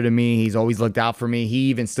big brother to me. He's always looked out for me. He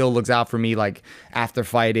even still looks out for me like after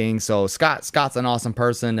fighting. So Scott's an awesome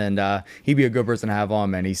person, and he'd be a good person to have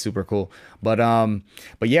on, man. He's super cool. But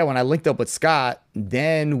yeah, when I linked up with Scott,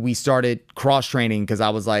 then we started cross training because I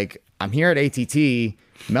was like, I'm here at ATT.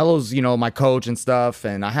 Melo's, my coach and stuff,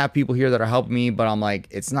 and I have people here that are helping me, but I'm like,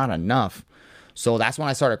 it's not enough. So that's when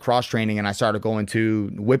I started cross training, and I started going to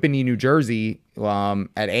Whippany, New Jersey,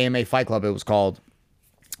 at AMA Fight Club, it was called.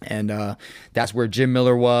 And that's where Jim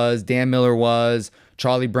Miller was, Dan Miller was,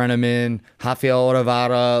 Charlie Brenneman, Rafael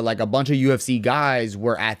Oravara, like a bunch of UFC guys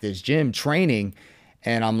were at this gym training.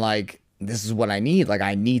 And I'm like, this is what I need. Like,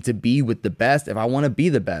 I need to be with the best if I want to be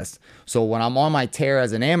the best. So when I'm on my tear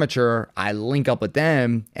as an amateur, I link up with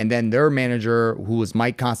them, and then their manager, who was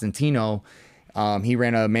Mike Constantino, he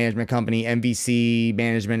ran a management company, MVC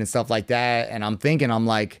management and stuff like that. And I'm thinking, I'm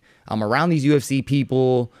like, I'm around these UFC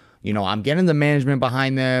people, I'm getting the management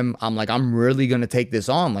behind them. I'm like, I'm really going to take this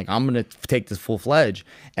on. Like, I'm going to take this full fledged.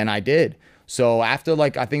 And I did. So after I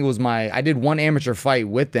think it was I did one amateur fight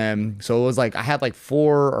with them. So it was like, I had like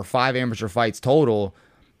 4 or 5 amateur fights total.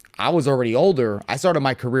 I was already older. I started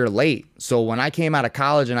my career late. So when I came out of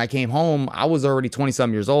college and I came home, I was already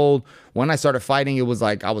 20-something years old. When I started fighting, it was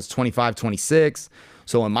like I was 25, 26.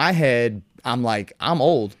 So in my head, I'm like, I'm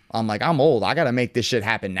old. I got to make this shit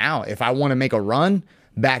happen now. If I want to make a run,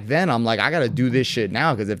 back then, I'm like, I got to do this shit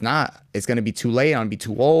now, because if not, it's going to be too late. I'm going to be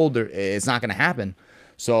too old, or it's not going to happen.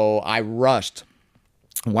 So I rushed,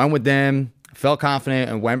 went with them, felt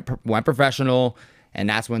confident, and went professional. And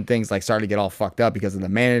that's when things started to get all fucked up because of the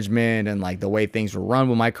management and the way things were run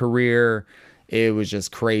with my career. It was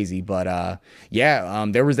just crazy. But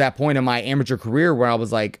there was that point in my amateur career where I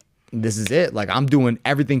was like, this is it. I'm doing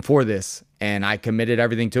everything for this. And I committed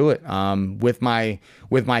everything to it. With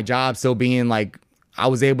my job still being I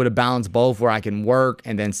was able to balance both, where I can work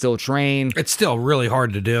and then still train. It's still really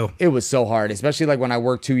hard to do. It was so hard, especially when I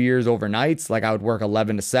worked 2 years overnights. I would work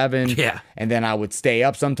 11 to 7. Yeah. And then I would stay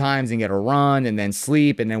up sometimes and get a run, and then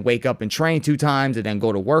sleep, and then wake up and train 2 times, and then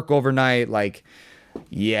go to work overnight.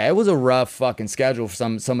 Yeah, it was a rough fucking schedule for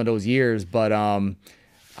some of those years, but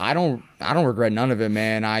I don't regret none of it,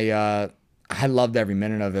 man. I loved every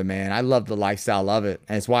minute of it, man. I loved the lifestyle of it.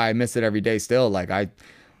 And it's why I miss it every day still.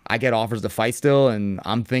 I get offers to fight still, and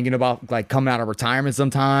I'm thinking about coming out of retirement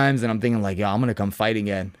sometimes, and I'm thinking yo, I'm gonna come fight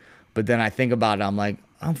again. But then I think about it, I'm like,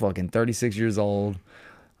 I'm fucking 36 years old.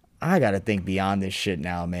 I gotta think beyond this shit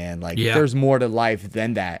now, man. There's more to life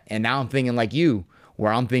than that. And now I'm thinking like you,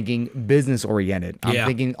 where I'm thinking business oriented. I'm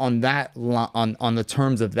thinking on that on the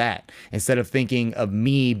terms of that, instead of thinking of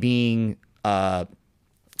me being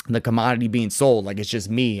the commodity being sold. Like, it's just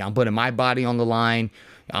me. I'm putting my body on the line.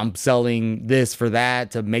 I'm selling this for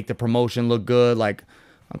that to make the promotion look good. Like,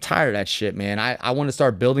 I'm tired of that shit, man. I want to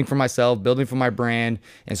start building for myself, building for my brand,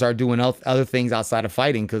 and start doing other things outside of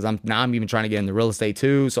fighting, because I'm even trying to get into real estate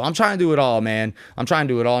too. So I'm trying to do it all, man. I'm trying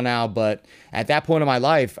to do it all now. But at that point in my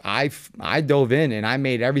life, I dove in and I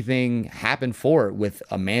made everything happen for it, with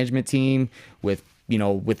a management team, with a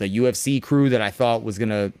UFC crew that I thought was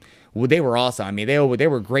gonna. Well, they were awesome. I mean, they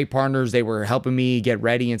were great partners. They were helping me get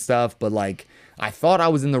ready and stuff. But like, I thought I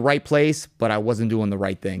was in the right place, but I wasn't doing the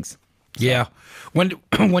right things. So. Yeah.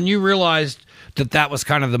 When you realized that was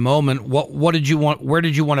kind of the moment, what did you want? Where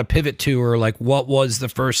did you want to pivot to, or like what was the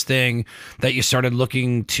first thing that you started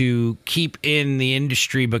looking to keep in the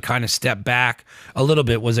industry but kind of step back a little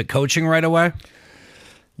bit? Was it coaching right away?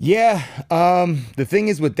 Yeah. The thing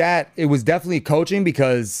is with that, it was definitely coaching,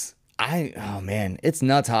 because oh man, it's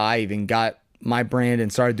nuts how I even got my brand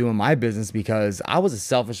and started doing my business, because I was a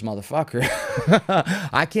selfish motherfucker.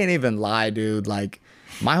 I can't even lie, dude. Like,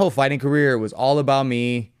 my whole fighting career was all about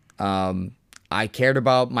me. I cared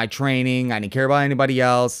about my training. I didn't care about anybody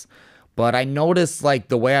else. But I noticed, like,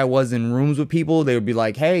 the way I was in rooms with people, they would be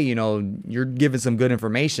like, hey, you're giving some good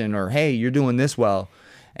information, or hey, you're doing this well.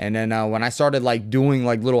 And then when I started like doing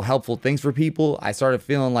like little helpful things for people, I started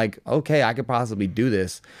feeling like, okay, I could possibly do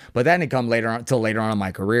this. But that didn't come till later on in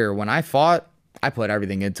my career. When I fought, I put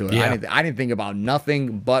everything into it. Yeah. I didn't think about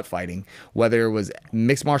nothing but fighting, whether it was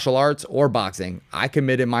mixed martial arts or boxing. I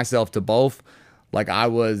committed myself to both. Like, I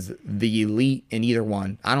was the elite in either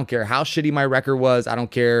one. I don't care how shitty my record was. I don't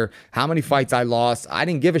care how many fights I lost. I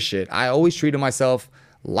didn't give a shit. I always treated myself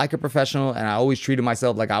like a professional, and I always treated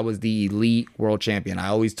myself like I was the elite world champion. I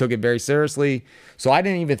always took it very seriously. So I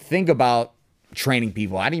didn't even think about training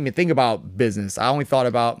people. I didn't even think about business. I only thought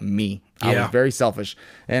about me. I was very selfish.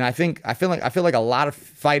 And I feel like a lot of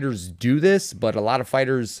fighters do this, but a lot of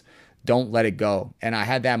fighters don't let it go. And I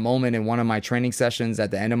had that moment in one of my training sessions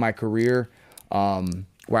at the end of my career,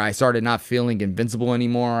 where I started not feeling invincible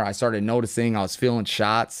anymore. I started noticing I was feeling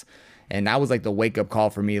shots. And that was like the wake up call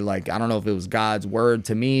for me. Like, I don't know if it was God's word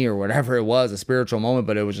to me or whatever it was, a spiritual moment,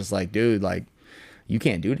 but it was just like, dude, like, you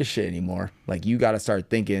can't do this shit anymore. Like, you got to start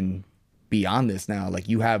thinking beyond this now. Like,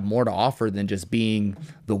 you have more to offer than just being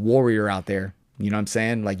the warrior out there. You know what I'm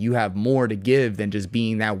saying? Like, you have more to give than just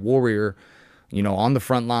being that warrior, on the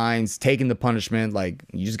front lines, taking the punishment. Like,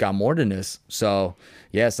 you just got more than this. So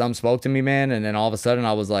yeah, something spoke to me, man. And then all of a sudden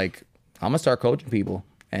I was like, I'm gonna start coaching people.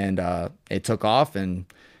 And it took off, and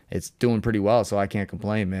it's doing pretty well. So I can't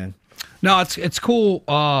complain, man. No, it's cool.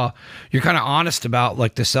 You're kind of honest about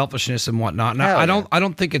like the selfishness and whatnot. And I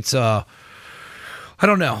don't think it's I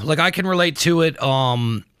don't know. Like, I can relate to it.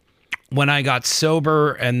 When I got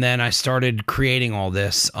sober and then I started creating all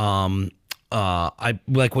this, I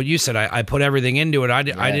like what you said. I put everything into it. I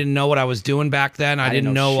didn't know what I was doing back then. I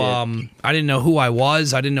didn't know I didn't know who I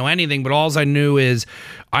was. I didn't know anything. But all I knew is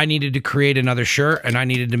I needed to create another shirt, and I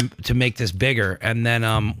needed to make this bigger. And then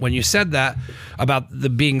when you said that about the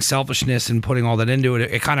being selfishness and putting all that into it,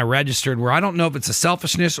 it kind of registered where I don't know if it's a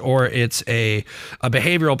selfishness or it's a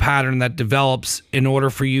behavioral pattern that develops in order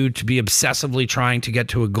for you to be obsessively trying to get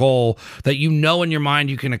to a goal that you know in your mind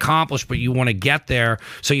you can accomplish, but you want to get there.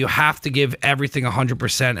 So you have to give everything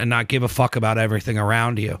 100% and not give a fuck about everything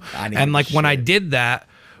around you. And like when I did that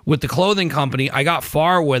with the clothing company, I got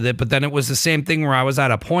far with it, but then it was the same thing where I was at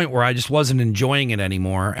a point where I just wasn't enjoying it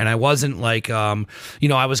anymore. And I wasn't like, I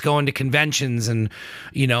was going to conventions and,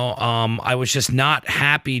 I was just not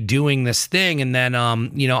happy doing this thing. And then,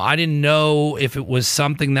 I didn't know if it was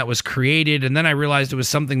something that was created. And then I realized it was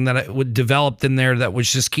something that developed in there that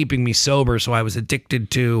was just keeping me sober. So I was addicted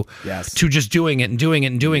to just doing it and doing it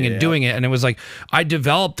and doing it and doing it. And it was like, I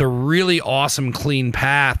developed a really awesome, clean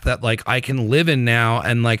path that like I can live in now.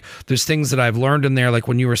 And like, there's things that I've learned in there, like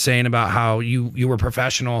when you were saying about how you were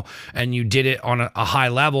professional and you did it on a high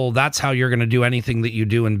level. That's how you're going to do anything that you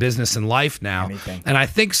do in business and life now. And I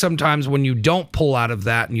think sometimes when you don't pull out of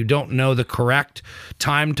that and you don't know the correct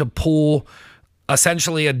time to pull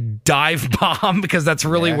essentially a dive bomb, because that's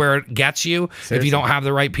really where it gets you. Seriously. If you don't have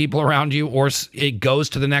the right people around you, or it goes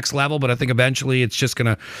to the next level. But I think eventually it's just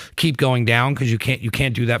going to keep going down, because you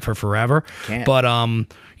can't do that for forever. But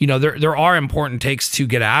there are important takes to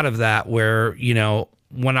get out of that, where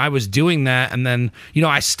when I was doing that, and then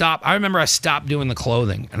I remember I stopped doing the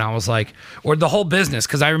clothing, and I was like, or the whole business,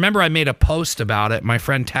 because I remember I made a post about it. My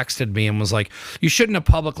friend texted me and was like, you shouldn't have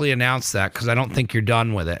publicly announced that, because I don't think you're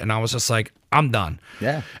done with it. And I was just like, I'm done.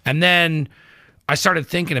 Yeah. And then I started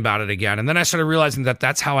thinking about it again. And then I started realizing that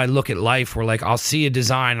that's how I look at life, where like I'll see a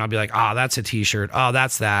design and I'll be like, oh, that's a t-shirt. Oh,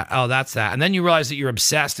 that's that. Oh, that's that. And then you realize that you're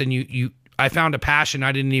obsessed, and I found a passion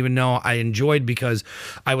I didn't even know I enjoyed because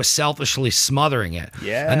I was selfishly smothering it.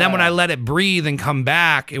 Yeah. And then when I let it breathe and come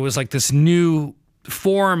back, it was like this new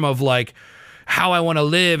form of like how I want to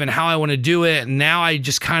live and how I want to do it. And now I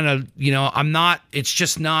just kind of, you know, it's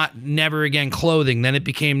just not Never Again Clothing. Then it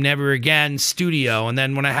became Never Again Studio. And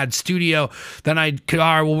then when I had Studio, then I could,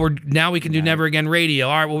 all right, well, now we can do Never Again Radio.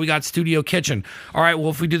 All right, well, we got Studio Kitchen. All right, well,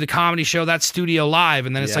 if we do the comedy show, that's Studio Live.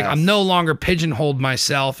 And then it's like, I'm no longer pigeonholed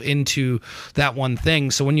myself into that one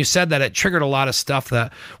thing. So when you said that, it triggered a lot of stuff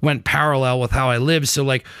that went parallel with how I live. So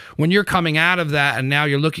like when you're coming out of that and now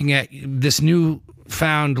you're looking at this new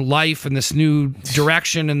found life and this new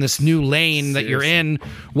direction and this new lane that you're in,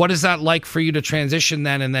 what is that like for you to transition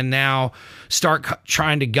then, and then now start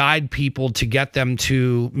trying to guide people to get them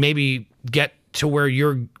to maybe get to where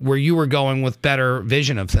you were going with better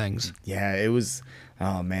vision of things? Yeah, it was,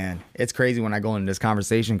 oh man, it's crazy when I go into this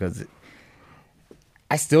conversation because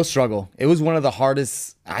I still struggle. It was one of the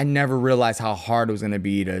hardest. I never realized how hard it was going to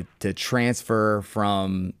be to transfer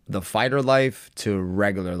from the fighter life to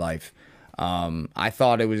regular life. I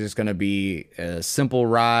thought it was just going to be a simple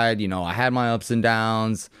ride. You know, I had my ups and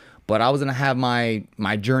downs, but I was going to have my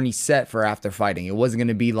journey set for after fighting. It wasn't going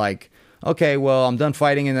to be like, okay, well, I'm done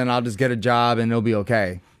fighting and then I'll just get a job and it'll be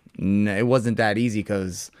okay. It wasn't that easy,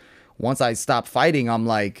 because once I stopped fighting, I'm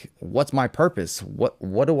like, what's my purpose?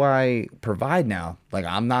 What do I provide now? Like,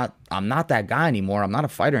 I'm not that guy anymore. I'm not a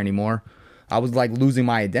fighter anymore. I was like losing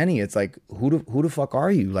my identity. It's like, who the fuck are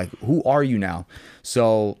you? Like, who are you now?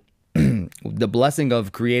 So the blessing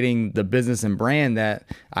of creating the business and brand that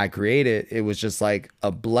I created, it was just like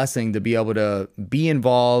a blessing to be able to be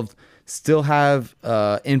involved, still have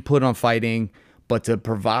input on fighting, but to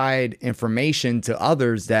provide information to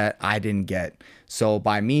others that I didn't get. So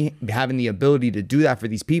by me having the ability to do that for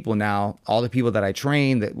these people now, all the people that I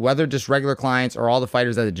train, that whether just regular clients or all the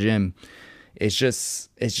fighters at the gym, it's just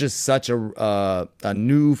such a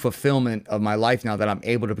new fulfillment of my life now that I'm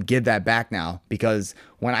able to give that back now. Because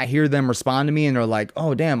when I hear them respond to me and they're like,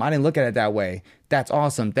 oh, damn, I didn't look at it that way. That's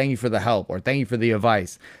awesome. Thank you for the help, or thank you for the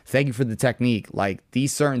advice. Thank you for the technique. Like,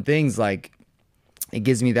 these certain things, like, it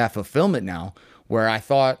gives me that fulfillment now, where I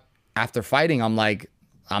thought after fighting, I'm like,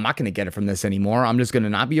 I'm not going to get it from this anymore. I'm just going to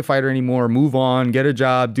not be a fighter anymore, move on, get a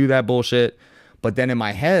job, do that bullshit. But then in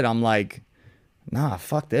my head, I'm like, nah,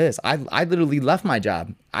 fuck this. I literally left my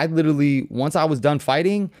job. I literally, once I was done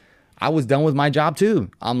fighting, I was done with my job too.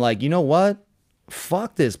 I'm like, you know what?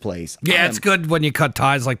 Fuck this place. Yeah, it's good when you cut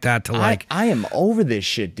ties like that to like, I am over this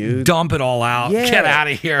shit, dude. Dump it all out. Yeah. Get out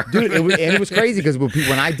of here. Dude, it was crazy because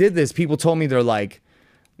when I did this, people told me, they're like,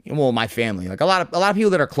 well, my family, like a lot of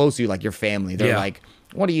people that are close to you, like your family, they're like,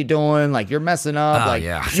 what are you doing? Like, you're messing up. Like,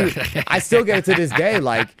 yeah. I still get it to this day.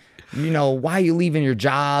 Like, you know, why are you leaving your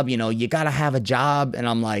job? You know, you got to have a job. And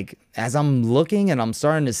I'm like, as I'm looking and I'm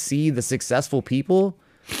starting to see the successful people,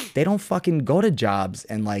 they don't fucking go to jobs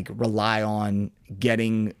and like rely on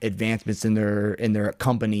getting advancements in their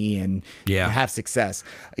company and have success.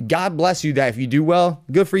 God bless you that if you do well,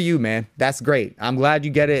 good for you, man. That's great. I'm glad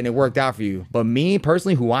you get it and it worked out for you. But me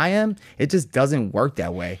personally, who I am, it just doesn't work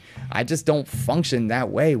that way. I just don't function that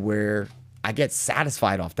way where I get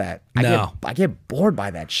satisfied off that. I get bored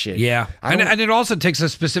by that shit. Yeah. And it also takes a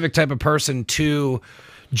specific type of person to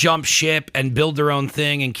jump ship and build their own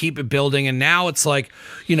thing and keep it building. And now it's like,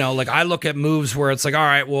 you know, like I look at moves where it's like, all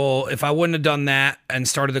right, well, if I wouldn't have done that and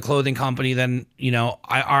started the clothing company, then, you know,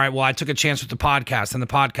 I took a chance with the podcast and the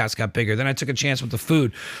podcast got bigger. Then I took a chance with the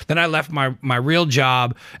food. Then I left my real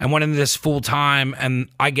job and went into this full time and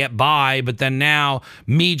I get by. But then now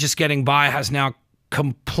me just getting by has now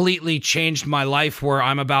completely changed my life, where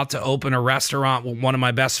I'm about to open a restaurant with one of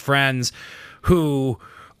my best friends who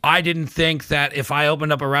I didn't think that if I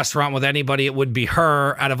opened up a restaurant with anybody, it would be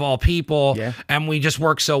her out of all people. Yeah. And we just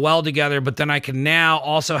work so well together. But then I can now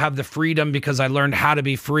also have the freedom, because I learned how to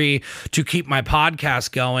be free, to keep my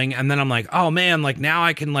podcast going. And then I'm like, oh man, like now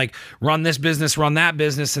I can like run this business, run that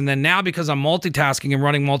business. And then now, because I'm multitasking and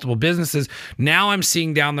running multiple businesses, now I'm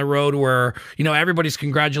seeing down the road where, you know, everybody's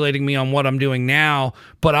congratulating me on what I'm doing now.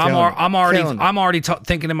 But I'm already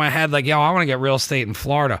thinking in my head, like, yo, I want to get real estate in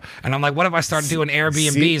Florida. And I'm like, what if I start doing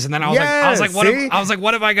Airbnb Airbnbs, and then I was like,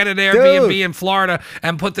 what if I got an Airbnb in Florida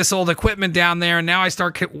and put this old equipment down there, and now I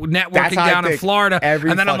start networking down in Florida,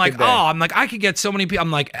 and then I'm like, I could get so many people.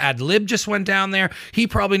 I'm like, Ad Lib just went down there. He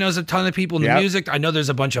probably knows a ton of people in the music. I know there's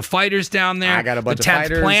a bunch of fighters down there. I got a bunch of fighters.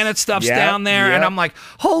 The 10th Planet stuff's down there, and I'm like,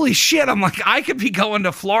 holy shit! I'm like, I could be going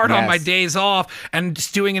to Florida on my days off and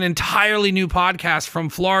just doing an entirely new podcast from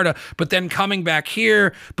Florida, but then coming back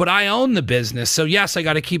here. But I own the business, so yes, I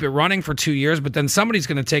got to keep it running for 2 years. But then somebody's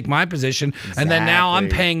going to take my position, and then now I'm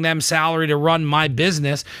paying them salary to run my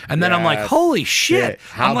business, and then I'm like, holy shit!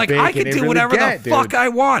 I'm like, I could do whatever the fuck I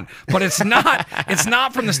want. But it's not. It's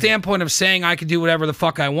not from the standpoint of saying I could do whatever the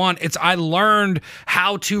fuck I want. It's I learned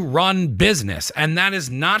how to run business, and that is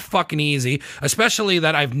not fucking easy. Especially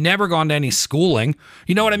that I've never gone to any schooling.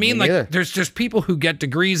 You know what I mean? Like, there's just people who get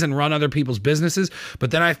degrees and run other people's businesses,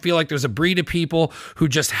 but then I feel like there's a breed of people who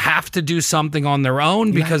just have to do something on their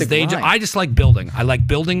own because I just like building. I like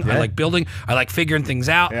building. I like building. I like figuring things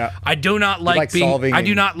out. I do not like being. I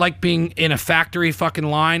do not like being in a factory fucking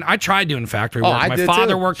line. I tried doing factory work. My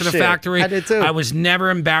father worked at a factory. I did too. I was never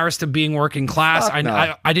embarrassed of being working class.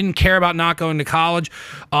 I didn't care about not going to college.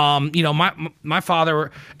 You know, my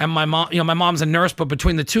father and my mom. You know, my mom's a nurse, but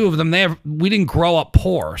between the two of them, we didn't grow up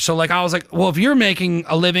poor. So like I was like, well, if you're making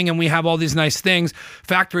a living and we have all these nice things,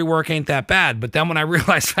 factory work ain't that bad. But then when I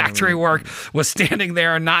realized factory work was standing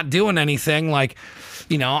there and not doing anything, like,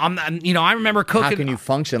 you know, I remember cooking. How can you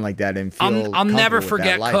function like that and feel I'll never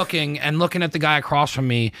forget cooking and looking at the guy across from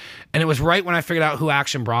me, and it was right when I figured out who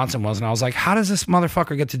Action Bronson was, and I was like, how does this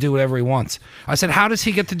motherfucker get to do whatever he wants? I said, how does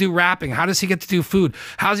he get to do rapping? How does he get to do food?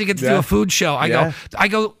 How does he get to do a food show? I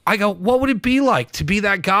go, what would it be like to be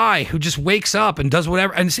that guy who just wakes up and does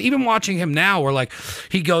whatever? And even watching him now, where like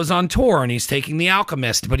he goes on tour and he's taking The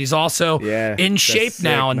Alchemist, but he's also in shape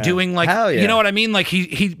now and doing like, you know what I mean? Like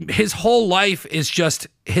his whole life is just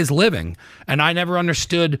his living, and I never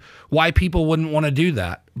understood why people wouldn't want to do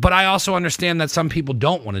that. But I also understand that some people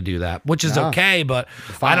don't want to do that, which is okay, but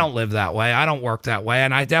I don't live that way. I don't work that way,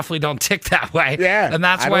 and I definitely don't tick that way. And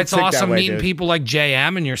that's why it's awesome meeting people like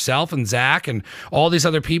JM and yourself and Zach and all these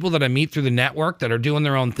other people that I meet through the network that are doing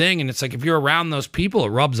their own thing. And it's like, if you're around those people, it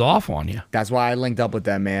rubs off on you. That's why I linked up with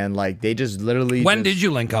them, man. Like, they just literally... When did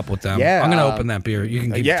you link up with them? I'm going to open that beer. You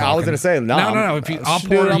can keep talking. I was going to say, no. If I'll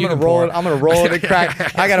pour it, I'm going to roll it. I'm going to roll it and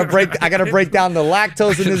crack. I got to break down the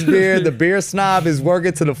lactose in this beer. The beer snob is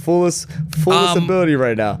working to the fullest ability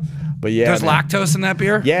right now. But yeah, there's lactose in that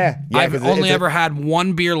beer. I've only ever had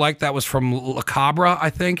one beer like that. Was from La Cabra,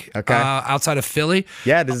 I think. Outside of Philly.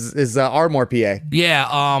 This is Ardmore, PA.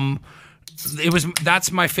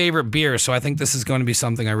 That's my favorite beer, so I think this is going to be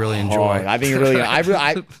something I really enjoy. I think really, I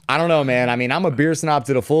don't know, man. I mean, I'm a beer snob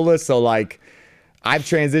to the fullest, so like, I've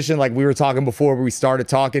transitioned. Like we were talking before we started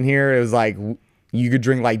talking here, it was like you could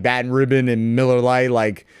drink like Baton Ribbon and Miller Lite,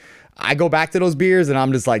 like. I go back to those beers and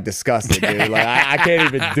I'm just like disgusted, dude. Like I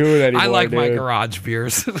can't even do it anymore. I like dude. my garage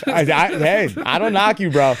beers. Hey, I don't knock you,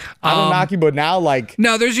 bro. I don't knock you, but now like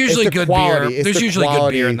no, there's usually good beer. There's usually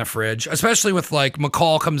good beer in the fridge, especially with like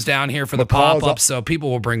McCall comes down here for the pop-ups, so people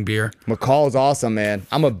will bring beer. McCall's awesome, man.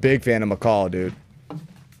 I'm a big fan of McCall, dude.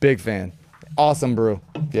 Big fan. Awesome brew.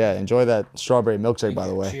 Yeah, enjoy that strawberry milkshake, by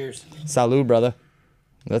the way. Cheers. Salud, brother.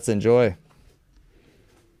 Let's enjoy.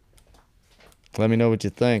 Let me know what you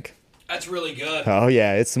think. That's really good. Oh,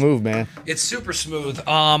 yeah. It's smooth, man. It's super smooth.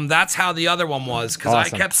 That's how the other one was. Because I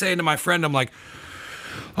kept saying to my friend, I'm like,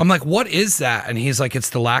 what is that? And he's like, it's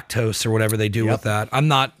the lactose or whatever they do with that. I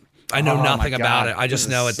know nothing about it. I just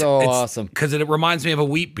know it's awesome. Because it reminds me of a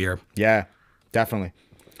wheat beer. Yeah, definitely.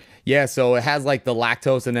 Yeah, so it has like the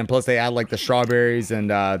lactose, and then plus they add like the strawberries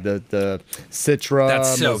and the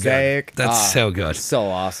Citra mosaic. That's so good. So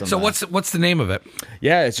awesome. So man. what's the name of it?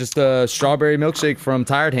 Yeah, it's just a strawberry milkshake from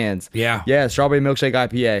Tired Hands. Yeah, strawberry milkshake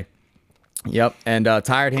IPA. Yep, and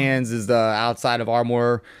Tired Hands is the outside of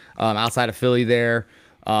Ardmore, outside of Philly there.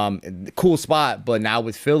 Cool spot, but now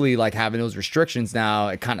with Philly like having those restrictions now,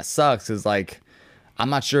 it kind of sucks. Cause like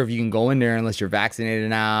I'm not sure if you can go in there unless you're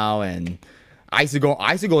vaccinated now, and I used to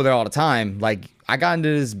go there all the time. Like I got into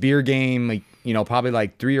this beer game, like, you know, probably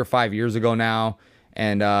like 3 or 5 years ago now.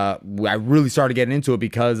 And I really started getting into it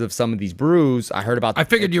because of some of these brews. I heard about. I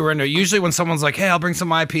figured you were into it. Usually when someone's like, hey, I'll bring some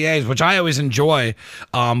IPAs, which I always enjoy.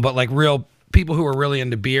 But like real people who are really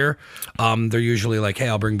into beer, they're usually like, hey,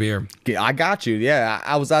 I'll bring beer. I got you.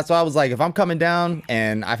 Yeah. That's why I was like, if I'm coming down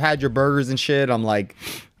and I've had your burgers and shit, I'm like,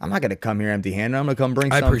 I'm not going to come here empty-handed. I'm going to come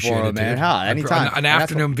bring something for it, man. Anytime. An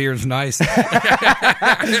afternoon beer is nice. Dude,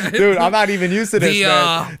 I'm not even used to this,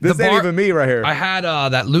 man. This ain't even me right here. I had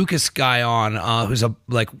that Lucas guy on who's a,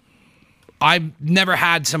 like, I never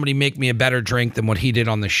had somebody make me a better drink than what he did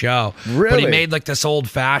on the show. Really? But he made like this old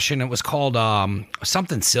fashioned. It was called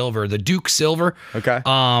something silver, the Duke Silver. Okay.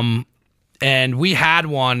 And we had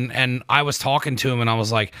one, and I was talking to him, and I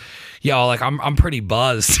was like, yo, like I'm pretty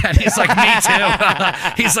buzzed. And he's like, me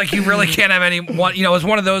too. He's like, you really can't have any one. You know, it's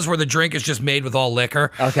one of those where the drink is just made with all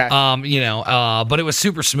liquor. Okay. You know, but it was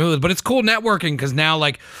super smooth. But it's cool networking because now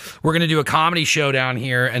like we're gonna do a comedy show down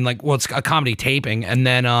here, and like, well, it's a comedy taping. And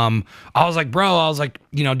then I was like, bro, I was like,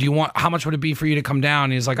 you know, do you want? How much would it be for you to come down?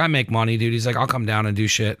 And he's like, I make money, dude. He's like, I'll come down and do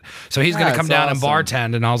shit. So he's gonna come down and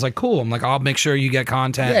bartend. And I was like, cool. I'm like, I'll make sure you get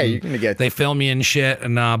content. Yeah, you're gonna get. They film you and shit.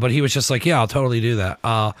 And but he was just like, yeah, I'll totally do that.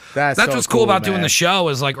 That's so what's cool about man. doing the show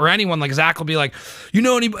is like, or anyone like Zach will be like, you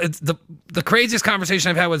know, it's the craziest conversation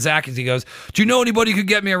I've had with Zach is he goes, do you know anybody who could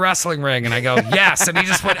get me a wrestling ring? And I go, yes. And he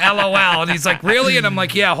just put LOL. And he's like, really? And I'm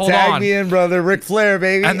like, yeah, hold on. Tag me in, brother. Ric Flair,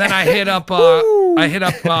 baby. And then I hit up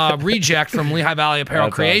Reject from Lehigh Valley Apparel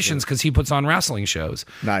Creations because he puts on wrestling shows.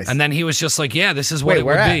 Nice. And then he was just like, yeah, this is what it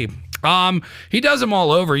would be. He does them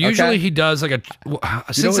all over. Usually he does like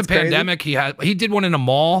since the pandemic, he did one in a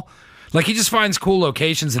mall. Like he just finds cool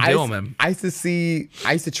locations to do them. I used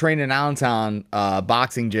to train in Allentown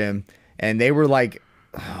boxing gym, and they were like,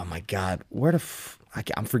 oh my God, where the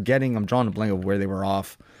I'm forgetting. I'm drawing a blank of where they were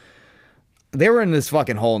off. They were in this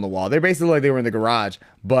fucking hole in the wall. They basically like they were in the garage,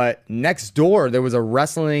 but next door there was a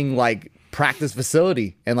wrestling like practice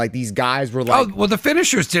facility, and like these guys were like, oh well, the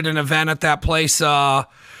Finishers did an event at that place.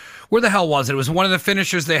 Where the hell was it? It was one of the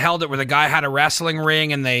Finishers. They held it where the guy had a wrestling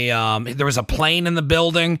ring, and they there was a plane in the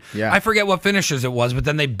building. Yeah, I forget what Finishers it was, but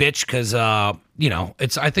then they bitched because you know,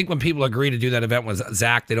 it's. I think when people agree to do that event with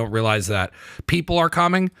Zach, they don't realize that people are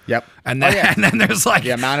coming. Yep. And then and then there's like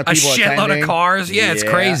the amount of a people shitload attending. of cars. Yeah, it's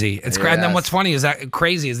crazy. It's yes. And then what's funny is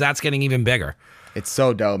that's getting even bigger. It's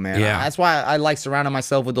so dope, man. Yeah. That's why I like surrounding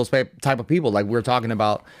myself with those type of people. Like we were talking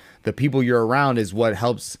about. The people you're around is what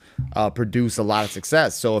helps produce a lot of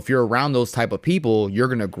success. So if you're around those type of people, you're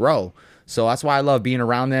going to grow. So that's why I love being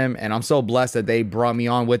around them. And I'm so blessed that they brought me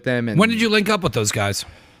on with them. And when did you link up with those guys?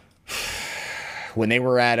 When they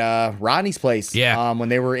were at Rodney's place. Yeah. When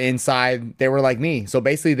they were inside, they were like me. So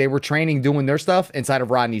basically they were training, doing their stuff inside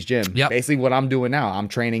of Rodney's gym. Yep. Basically what I'm doing now, I'm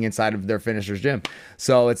training inside of their Finishers gym.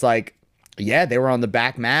 So it's like, yeah, they were on the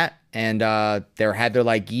back mat. And they had their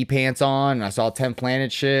like gi pants on, and I saw 10 Planet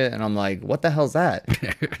shit, and I'm like, "What the hell's that?"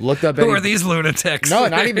 Looked up. Who are these lunatics? No,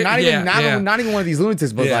 not even one of these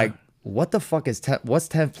lunatics, but Yeah. like, what the fuck is what's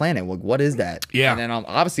 10th Planet? What is that? Yeah. And then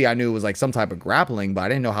obviously I knew it was like some type of grappling, but I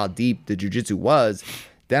didn't know how deep the jiu-jitsu was.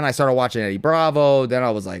 Then I started watching Eddie Bravo. Then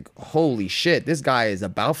I was like, holy shit, this guy is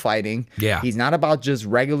about fighting. Yeah. He's not about just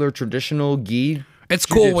regular traditional gi. It's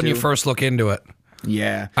cool when you first look into it.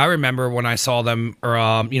 Yeah. I remember when I saw them, or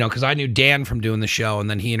you know, because I knew Dan from doing the show, and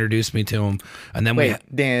then he introduced me to him, and then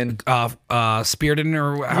Dan, Spearden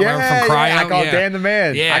or however from Cryo. I call him Dan the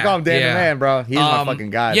Man. Yeah, I call him Dan the Man, bro. He's my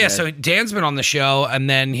fucking guy. Yeah, man. so Dan's been on the show, and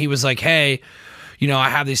then he was like, hey, you know, I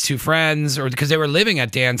have these two friends, or because they were living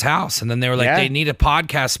at Dan's house, and then they were like, they need a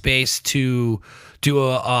podcast space to do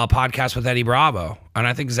a podcast with Eddie Bravo. And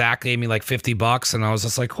I think Zach gave me like $50, and I was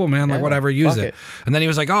just like, cool, man, like whatever, use it. And then he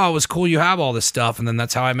was like, oh, it was cool you have all this stuff. And then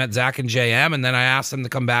that's how I met Zach and JM. And then I asked them to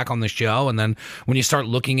come back on the show. And then when you start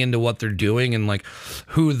looking into what they're doing and like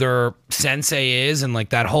who their sensei is and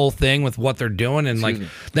like that whole thing with what they're doing, and like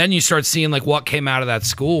then you start seeing like what came out of that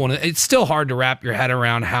school. And it's still hard to wrap your head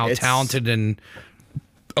around how talented and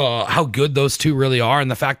how good those two really are, and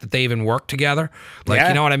the fact that they even work together. Like,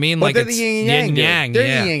 you know what I mean? But like they're it's the yin and yang.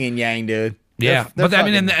 They're the yin and yang, dude. Yeah, they're but I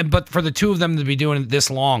mean, but for the two of them to be doing it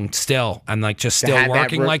this long still, and like just still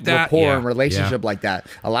working like that, rapport and relationship like that.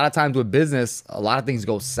 A lot of times with business, a lot of things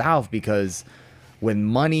go south because when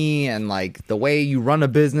money and like the way you run a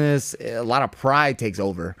business, a lot of pride takes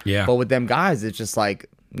over. Yeah. But with them guys, it's just like,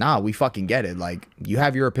 nah, we fucking get it. Like, you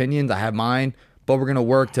have your opinions, I have mine. But we're gonna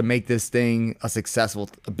work to make this thing a successful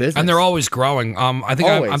business, and they're always growing. I think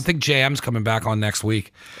Always. I think JM's coming back on next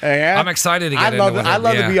week. Yeah? I'm excited to get into it. I'd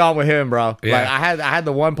love to be on with him, bro. Yeah. Like I had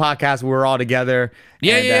the one podcast where we were all together.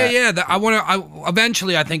 Yeah. I want to.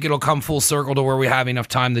 Eventually, I think it'll come full circle to where we have enough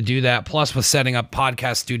time to do that. Plus, with setting up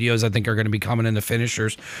podcast studios, I think are going to be coming into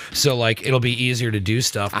Finishers, so like it'll be easier to do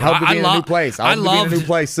stuff. I hope to be in a new place. I hope to be in a new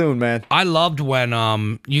place soon, man. I loved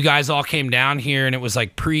when you guys all came down here, and it was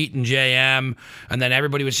like Preet and JM, and then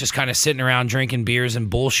everybody was just kind of sitting around drinking beers and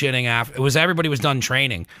bullshitting after. Everybody was done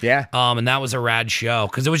training. Yeah. And that was a rad show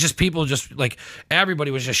because it was just people just like everybody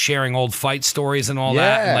was just sharing old fight stories and all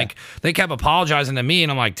that. And like they kept apologizing to me,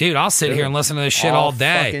 and I'm like, dude, I'll sit here and listen to this shit all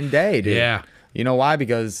day. Fucking day, dude. Yeah. You know why?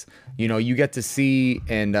 Because, you know, you get to see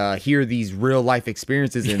and hear these real life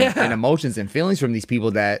experiences and emotions and feelings from these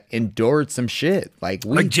people that endured some shit. Like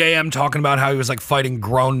JM talking about how he was like fighting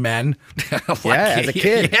grown men. Like, as a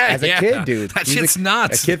kid. As a kid, dude. That shit's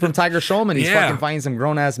nuts. A kid from Tiger Showman. He's fucking fighting some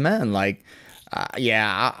grown ass men. Like,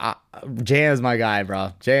 JM's my guy,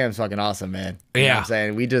 bro. JM's fucking awesome, man. You know what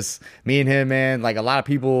I'm saying? Me and him, man, like a lot of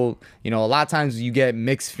people, you know, a lot of times you get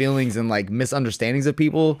mixed feelings and like misunderstandings of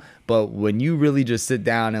people, but when you really just sit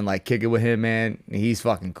down and like kick it with him, man, he's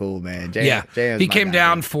fucking cool, man. JM's he came guy,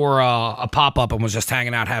 down man. for a pop-up and was just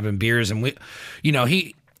hanging out having beers, and we, you know,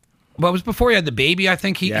 well, it was before he had the baby, I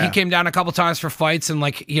think. He came down a couple times for fights, and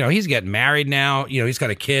like, you know, he's getting married now. You know, he's got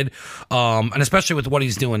a kid, and especially with what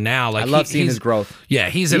he's doing now, like I love seeing his growth. Yeah,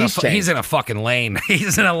 he's in a fucking lane.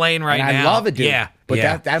 He's in a lane right now. I love it, dude. Yeah,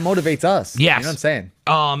 but that motivates us. Yes. You know what I'm saying?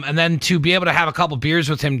 And then to be able to have a couple beers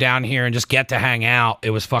with him down here and just get to hang out, it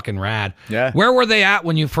was fucking rad. Yeah. Where were they at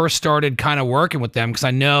when you first started kind of working with them? Because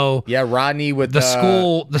I know Rodney with the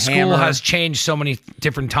school. The Hammer. school has changed so many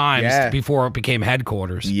different times before it became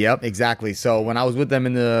headquarters. Yep, exactly. So when I was with them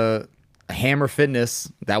in the Hammer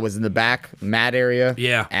Fitness, that was in the back mat area.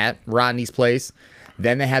 Yeah. At Rodney's place.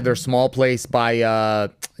 Then they had their small place by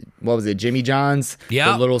what was it, Jimmy John's?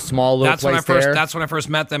 Yeah, the small place there. That's when I first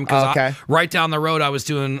met them. Because right down the road, I was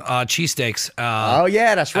doing cheesesteaks. Oh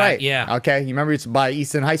yeah, that's right. Yeah. Okay, you remember it's by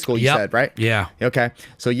Easton High School. You said right? Yeah. Okay.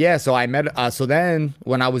 So so I met. So then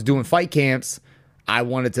when I was doing fight camps, I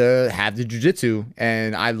wanted to have the jiu-jitsu,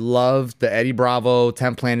 and I loved the Eddie Bravo,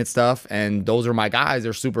 10 Planet stuff, and those are my guys.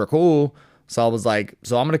 They're super cool. So I was like,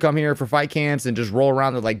 so I'm going to come here for fight camps and just roll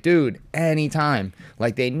around. They're like, dude, anytime.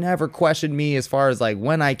 Like, they never questioned me as far as like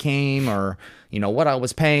when I came or, you know, what I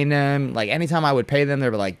was paying them. Like, anytime I would pay them, they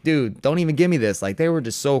were like, dude, don't even give me this. Like, they were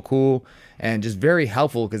just so cool and just very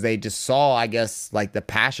helpful because they just saw, I guess, like the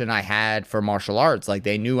passion I had for martial arts. Like,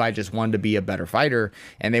 they knew I just wanted to be a better fighter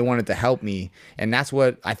and they wanted to help me. And that's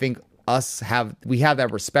what I think we have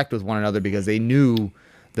that respect with one another because they knew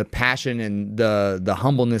the passion and the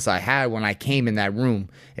humbleness I had when I came in that room.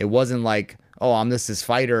 It wasn't like, oh, I'm this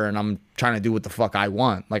fighter and I'm trying to do what the fuck I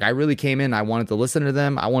want. Like, I really came in, I wanted to listen to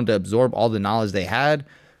them. I wanted to absorb all the knowledge they had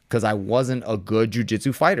because I wasn't a good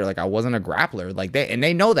jiu-jitsu fighter. Like, I wasn't a grappler. Like,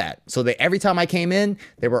 they know that. So every time I came in,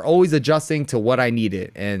 they were always adjusting to what I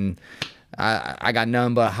needed. And I got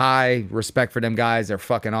none but high respect for them guys. They're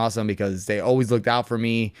fucking awesome because they always looked out for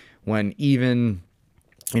me when even,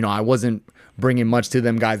 you know, I wasn't bringing much to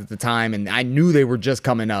them guys at the time, and I knew they were just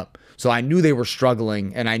coming up, so I knew they were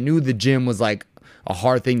struggling, and I knew the gym was like a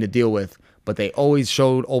hard thing to deal with, but they always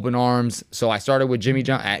showed open arms. So I started with Jimmy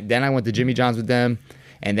John, then I went to Jimmy John's with them,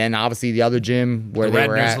 and then obviously the other gym where they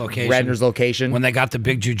were at, Redner's location, when they got the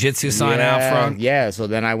big jiu-jitsu sign out front. Yeah, so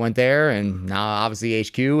then I went there, and now obviously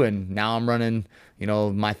HQ, and now I'm running, you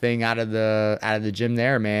know, my thing out of the gym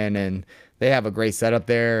there, man. And they have a great setup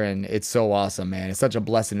there, and it's so awesome, man. It's such a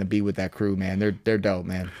blessing to be with that crew, man. They're dope,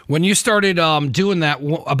 man. When you started doing that,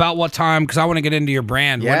 about what time? Because I want to get into your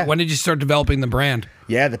brand. Yeah. When did you start developing the brand?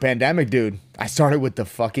 Yeah, the pandemic, dude. I started with the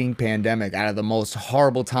fucking pandemic. Out of the most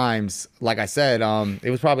horrible times, like I said, it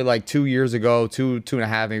was probably like 2 years ago, two and a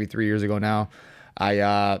half, maybe 3 years ago now.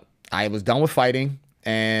 I was done with fighting,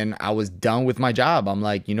 and I was done with my job. I'm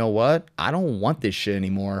like, you know what? I don't want this shit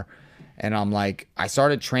anymore. And I'm like, I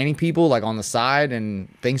started training people like on the side, and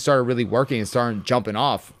things started really working and started jumping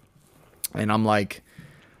off. And I'm like,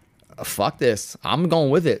 fuck this. I'm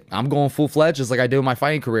going with it. I'm going full-fledged just like I did with my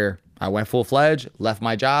fighting career. I went full-fledged, left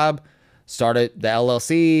my job, started the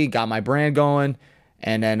LLC, got my brand going,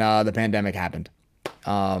 and then the pandemic happened.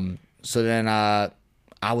 So then I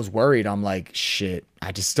was worried. I'm like, shit,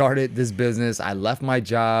 I just started this business. I left my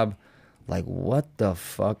job. Like, what the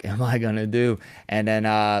fuck am I going to do? And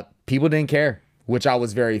then people didn't care, which I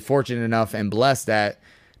was very fortunate enough and blessed that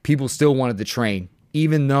people still wanted to train.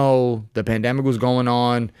 Even though the pandemic was going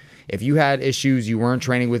on, if you had issues, you weren't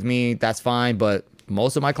training with me, that's fine. But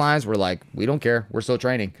most of my clients were like, we don't care. We're still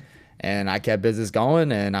training. And I kept business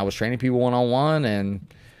going, and I was training people one-on-one, and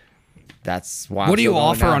that's why. What do you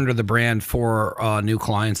offer under the brand for new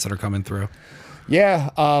clients that are coming through? Yeah,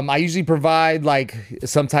 I usually provide like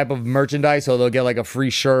some type of merchandise, so they'll get like a free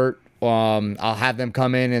shirt. I'll have them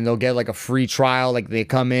come in and they'll get like a free trial. Like, they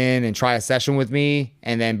come in and try a session with me,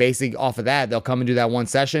 and then basically off of that, they'll come and do that one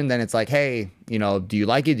session. Then it's like, hey, you know, do you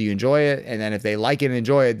like it? Do you enjoy it? And then if they like it and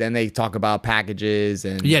enjoy it, then they talk about packages.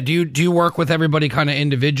 And yeah, do you work with everybody kind of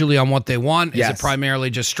individually on what they want? Yes. Is it primarily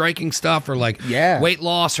just striking stuff, or like Yeah. weight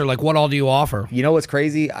loss, or like what all do you offer? You know what's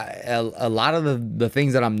crazy? A lot of the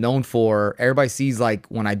things that I'm known for, everybody sees like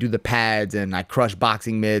when I do the pads and I crush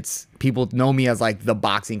boxing mitts, people know me as like the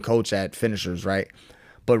boxing coach at Finishers, right?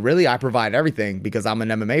 But really, I provide everything because I'm an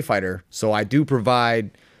MMA fighter. So I do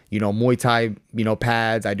provide, you know, Muay Thai, you know,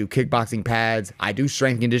 pads. I do kickboxing pads. I do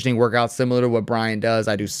strength conditioning workouts similar to what Brian does.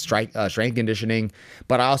 I do strength conditioning,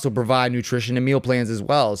 but I also provide nutrition and meal plans as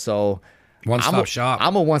well. So One-stop shop.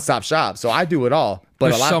 I'm a one-stop shop. So I do it all. But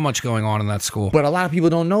There's so much going on in that school. But a lot of people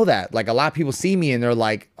don't know that. Like, a lot of people see me and they're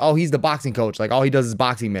like, oh, he's the boxing coach. Like, all he does is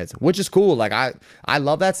boxing mitts, which is cool. Like, I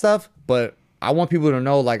love that stuff, but I want people to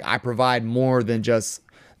know, like, I provide more than just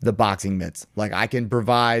the boxing mitts. Like, I can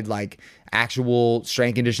provide like actual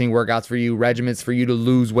strength conditioning workouts for you, regimens for you to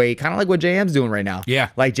lose weight, kind of like what JM's doing right now. Yeah.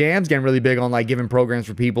 Like, JM's getting really big on like giving programs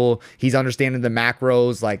for people. He's understanding the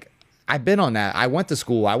macros. Like, I've been on that. I went to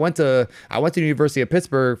school. I went to the University of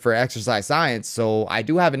Pittsburgh for exercise science. So I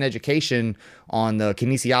do have an education on the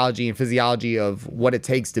kinesiology and physiology of what it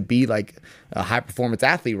takes to be like a high performance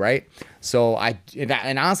athlete, right? So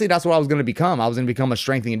and honestly, that's what I was going to become. I was going to become a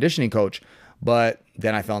strength and conditioning coach. But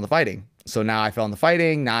then I fell into fighting. So now I fell into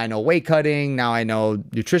fighting. Now I know weight cutting. Now I know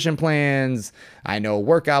nutrition plans. I know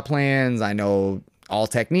workout plans. I know all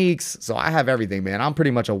techniques. So I have everything, man. I'm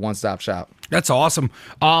pretty much a one-stop shop. That's awesome.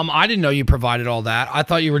 I didn't know you provided all that. I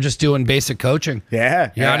thought you were just doing basic coaching.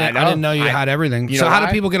 Yeah. I didn't know you had everything. So how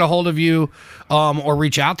do people get a hold of you or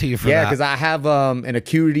reach out to you for that? Yeah, because I have an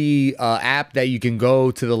Acuity app that you can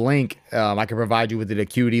go to the link. I can provide you with an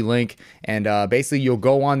Acuity link. And basically, you'll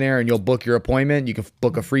go on there and you'll book your appointment. You can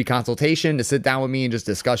book a free consultation to sit down with me and just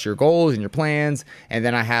discuss your goals and your plans. And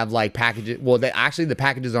then I have like packages. Well, actually, the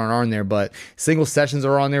packages aren't on there, but single sessions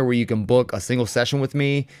are on there where you can book a single session with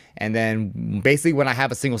me. And then basically when I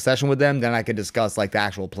have a single session with them, then I can discuss like the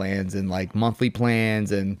actual plans and like monthly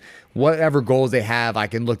plans and whatever goals they have, I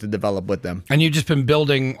can look to develop with them. And you've just been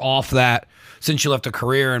building off that since you left a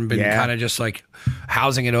career and been kind of just like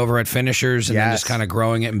housing it over at Finishers and then just kind of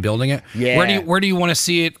growing it and building it. Yeah. Where do you want to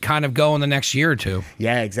see it kind of go in the next year or two?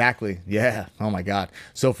 Yeah, exactly. Yeah. Oh my God.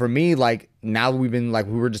 So for me, like now we've been like,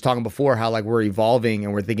 we were just talking before how like we're evolving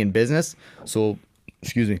and we're thinking business. So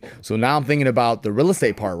excuse me. So now I'm thinking about the real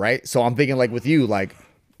estate part, right? So I'm thinking like with you, like,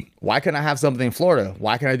 why couldn't I have something in Florida?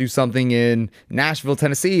 Why can't I do something in Nashville,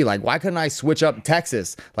 Tennessee? Like, why couldn't I switch up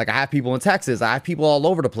Texas? Like, I have people in Texas. I have people all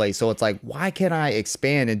over the place. So it's like, why can't I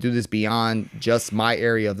expand and do this beyond just my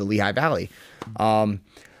area of the Lehigh Valley?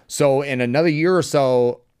 So in another year or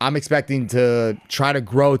so, I'm expecting to try to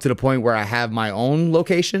grow to the point where I have my own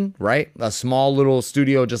location, right? A small little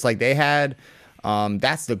studio just like they had.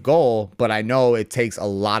 That's the goal, but I know it takes a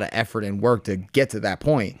lot of effort and work to get to that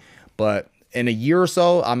point. But in a year or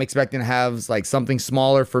so, I'm expecting to have like something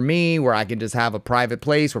smaller for me where I can just have a private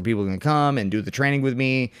place where people can come and do the training with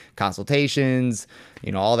me, consultations,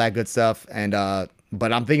 you know, all that good stuff. And,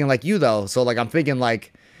 but I'm thinking like you though. So like, I'm thinking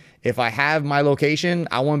like, if I have my location,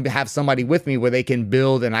 I want to have somebody with me where they can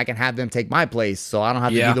build and I can have them take my place. So I don't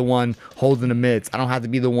have to be the one holding the mitts. I don't have to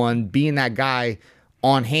be the one being that guy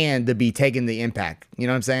on hand to be taking the impact. You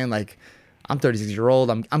know what I'm saying? Like, I'm 36-year-old.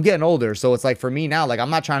 I'm getting older. So it's like for me now, like I'm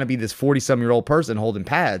not trying to be this 40-some-year-old person holding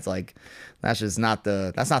pads. Like that's just not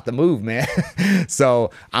the move, man.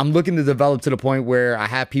 So I'm looking to develop to the point where I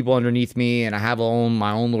have people underneath me and I have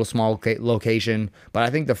my own little small location. But I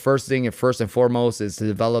think the first thing and first and foremost is to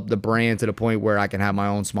develop the brand to the point where I can have my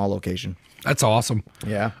own small location. That's awesome.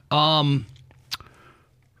 Yeah. What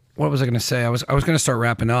was I going to say? I was going to start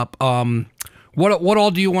wrapping up. What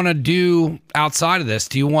all do you want to do outside of this?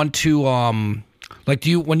 Do you want to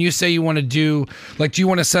when you say you want to do do you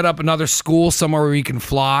want to set up another school somewhere where you can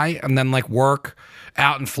fly and then like work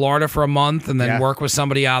out in Florida for a month and then work with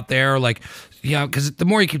somebody out there? Like, you know, because the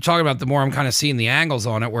more you keep talking about it, the more I'm kind of seeing the angles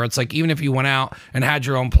on it, where it's like, even if you went out and had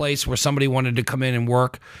your own place where somebody wanted to come in and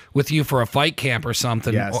work with you for a fight camp or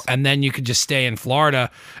something, and then you could just stay in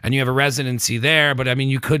Florida and you have a residency there. But I mean,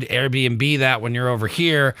 you could Airbnb that when you're over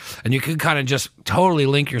here and you could kind of just totally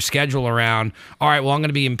link your schedule around. All right, well, I'm going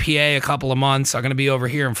to be in PA a couple of months. I'm going to be over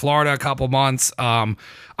here in Florida a couple of months. I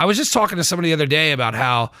was just talking to somebody the other day about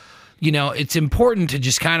how, you know, it's important to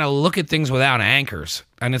just kind of look at things without anchors.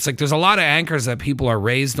 And it's like there's a lot of anchors that people are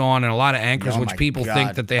raised on and a lot of anchors which people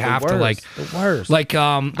think that they have to like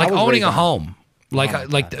owning a home.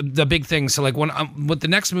 Like the big thing. So like with the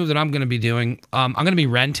next move that I'm going to be doing, I'm going to be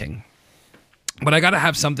renting. But I got to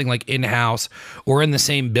have something like in-house or in the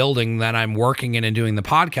same building that I'm working in and doing the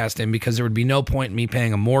podcast in, because there would be no point in me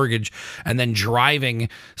paying a mortgage and then driving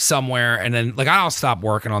somewhere. And then, like, I'll stop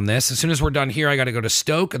working on this. As soon as we're done here, I got to go to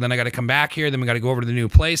Stoke, and then I got to come back here. Then we got to go over to the new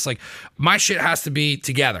place. Like, my shit has to be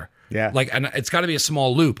together. Yeah. Like, and it's got to be a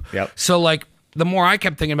small loop. Yep. So, like, the more I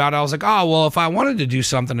kept thinking about it, I was like, oh, well, if I wanted to do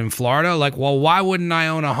something in Florida, like, well, why wouldn't I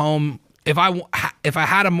own a home? If I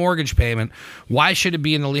had a mortgage payment, why should it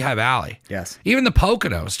be in the Lehigh Valley? Yes. Even the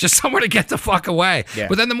Poconos, just somewhere to get the fuck away. Yeah.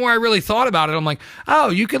 But then the more I really thought about it, I'm like,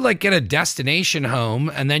 oh, you could like get a destination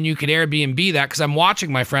home and then you could Airbnb that, because I'm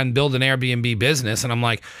watching my friend build an Airbnb business, and I'm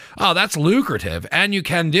like, oh, that's lucrative, and you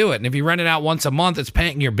can do it. And if you rent it out once a month, it's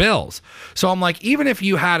paying your bills. So I'm like, even if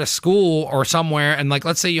you had a school or somewhere, and like,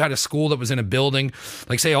 let's say you had a school that was in a building,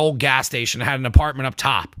 like say an old gas station, had an apartment up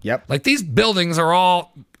top. Yep. Like these buildings are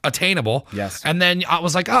all attainable. Yes. And then I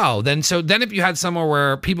was like, oh, then if you had somewhere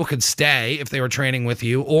where people could stay if they were training with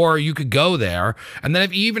you, or you could go there, and then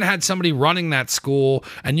if you even had somebody running that school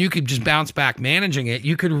and you could just bounce back managing it,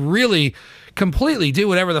 you could really completely do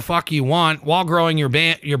whatever the fuck you want while growing your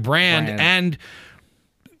brand and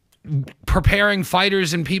preparing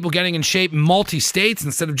fighters and people getting in shape in multi-states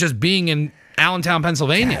instead of just being in Allentown,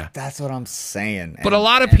 Pennsylvania. That's what I'm saying. But a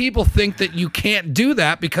lot of people think that you can't do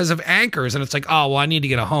that because of anchors, and it's like, oh, well, I need to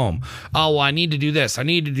get a home. Oh, well, I need to do this. I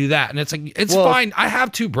need to do that. And it's like, it's fine. I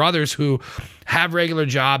have two brothers who have regular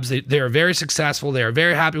jobs. They are very successful. They are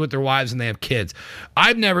very happy with their wives, and they have kids.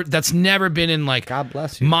 That's never been in like, God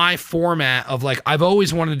bless you, my format of like, I've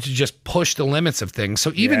always wanted to just push the limits of things.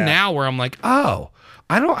 So even now where I'm like, oh,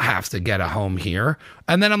 I don't have to get a home here.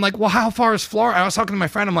 And then I'm like, well, how far is Florida? I was talking to my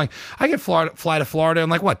friend. I'm like, I could fly to Florida in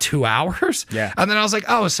like, what, 2 hours? Yeah. And then I was like,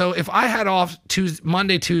 oh, so if I had off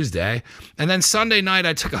Monday, Tuesday, and then Sunday night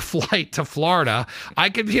I took a flight to Florida, I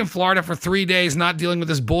could be in Florida for 3 days, not dealing with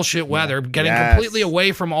this bullshit weather, getting completely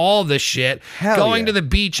away from all this shit, going to the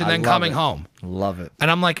beach, and then coming home. Love it.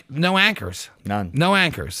 And I'm like, no anchors. None. No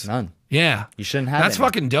anchors. None. Yeah, you shouldn't have. That's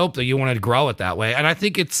fucking dope that you want to grow it that way, and I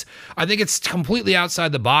think it's completely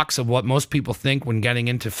outside the box of what most people think when getting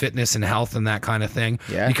into fitness and health and that kind of thing.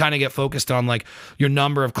 Yeah, you kind of get focused on like your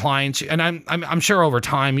number of clients, and I'm sure over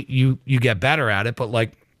time you get better at it, but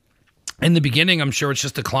like, in the beginning, I'm sure it's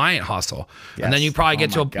just a client hustle, and then you probably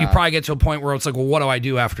get to a point where it's like, well, what do I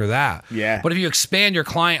do after that? Yeah. But if you expand your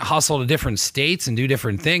client hustle to different states and do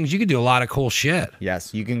different things, you can do a lot of cool shit.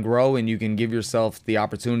 Yes, you can grow, and you can give yourself the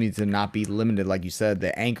opportunity to not be limited, like you said,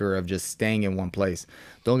 the anchor of just staying in one place.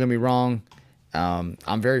 Don't get me wrong.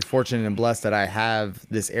 I'm very fortunate and blessed that I have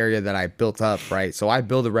this area that I built up, right? So I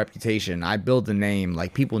build a reputation, I build a name,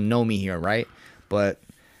 like people know me here, right? But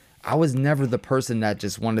I was never the person that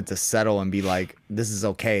just wanted to settle and be like, this is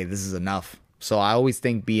okay, this is enough. So I always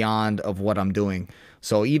think beyond of what I'm doing.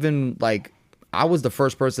 So even like, I was the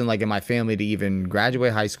first person like in my family to even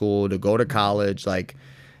graduate high school, to go to college. Like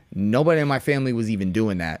nobody in my family was even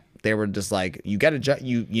doing that. They were just like, you get a job,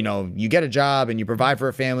 you get a job and you provide for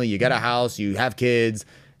a family, you get a house, you have kids.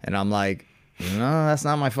 And I'm like, no, that's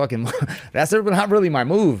not my fucking, that's not really my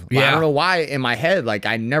move. Yeah. I don't know why in my head, like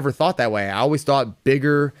I never thought that way. I always thought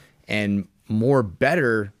bigger and more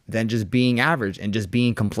better than just being average and just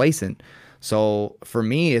being complacent. So for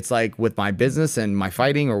me, it's like with my business and my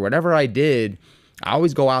fighting or whatever I did, I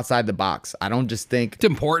always go outside the box. I don't just think it's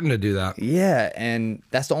important to do that. Yeah. And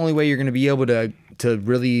that's the only way you're going to be able to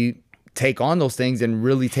really take on those things and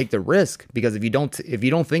really take the risk. Because if you don't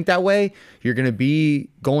think that way, you're going to be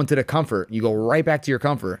going to the comfort. You go right back to your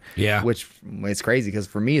comfort. Yeah. Which it's crazy because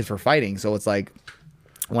for me, it's for fighting. So it's like,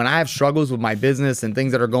 when I have struggles with my business and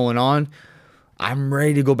things that are going on, I'm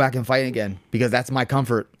ready to go back and fight again because that's my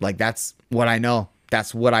comfort. Like, that's what I know.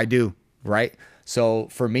 That's what I do, right? So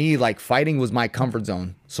for me, like, fighting was my comfort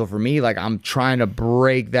zone. So for me, like, I'm trying to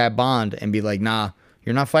break that bond and be like, nah,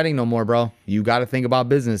 you're not fighting no more, bro. You got to think about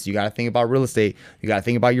business. You got to think about real estate. You got to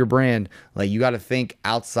think about your brand. Like, you got to think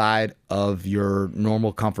outside of your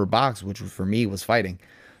normal comfort box, which for me was fighting.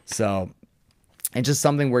 So it's just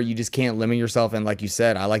something where you just can't limit yourself. And like you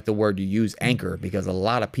said, I like the word you use, anchor, because a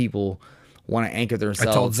lot of people want to anchor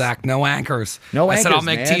themselves. I told Zach, no anchors. No anchors, I said, I'll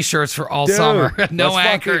make T-shirts for all summer. No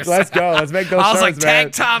anchors. Let's go. Let's make those I was shirts, like,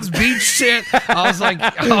 tank tops, beach shit. I was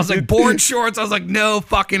like, board shorts. I was like, no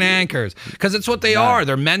fucking anchors. Because it's what they are.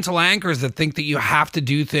 They're mental anchors that think that you have to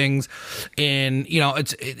do things in,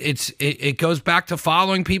 it goes back to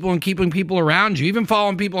following people and keeping people around you, even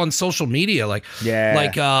following people on social media. One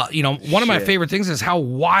of my favorite things is how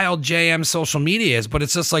wild JM social media is, but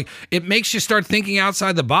it's just like, it makes you start thinking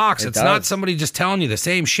outside the box. It's not somebody just telling you the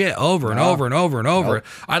same shit over and over and over and over. Nope.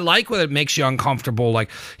 I like when it makes you uncomfortable. Like,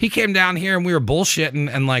 he came down here and we were bullshitting,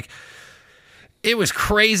 and like, it was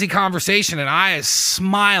crazy conversation, and I was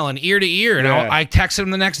smiling ear to ear. And I texted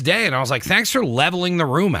him the next day, and I was like, thanks for leveling the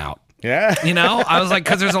room out. Yeah. You know, I was like,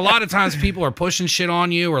 because there's a lot of times people are pushing shit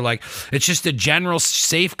on you, or like it's just a general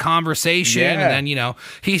safe conversation. And then, you know,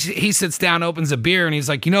 he sits down, opens a beer, and he's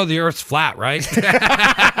like, you know, the earth's flat, right?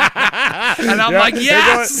 And I'm like,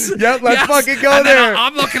 yes. Let's fucking go there.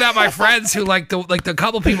 I'm looking at my friends who like the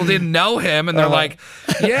couple people didn't know him, and they're like,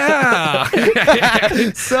 yeah.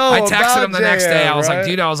 So I texted him the next day. I was right?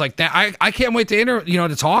 like, dude, I can't wait to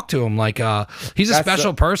to talk to him. Like, he's a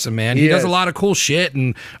special person, man. He does a lot of cool shit,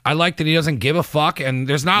 and I like that he doesn't give a fuck, and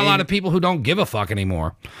there's not a lot of people who don't give a fuck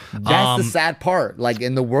anymore. That's the sad part. Like,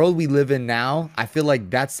 in the world we live in now, I feel like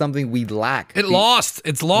that's something we lack. It's lost.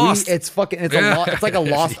 It's lost. It's like a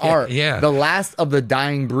lost art. Yeah. The last of the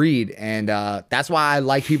dying breed. And that's why I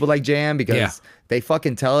like people like Jam, because they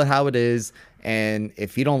fucking tell it how it is. And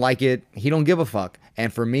if he don't like it, he don't give a fuck.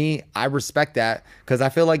 And for me, I respect that, because I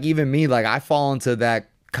feel like even me, like, I fall into that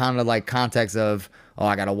kind of like context of, oh,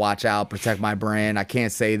 I gotta watch out, protect my brand, I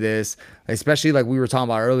can't say this, especially like we were talking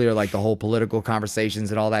about earlier, like the whole political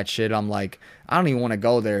conversations and all that shit. I'm like, I don't even want to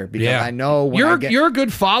go there, because I know when you're a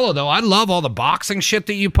good follow though. I love all the boxing shit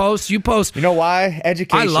that you post. You know why?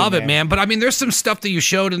 Education. I love it, man. But I mean, there's some stuff that you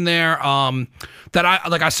showed in there that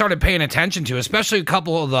I started paying attention to, especially a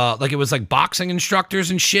couple of the, like, it was like boxing instructors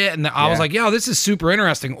and shit, and I was like, yo, this is super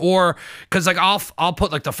interesting. Or because like I'll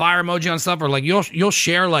put like the fire emoji on stuff, or like you'll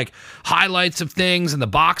share like highlights of things and the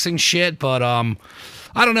boxing shit, but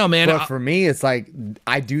I don't know, man. But for me, it's like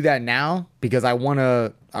I do that now because I want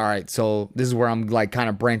to. All right, so this is where I'm like kind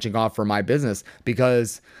of branching off for my business,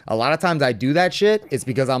 because a lot of times I do that shit. It's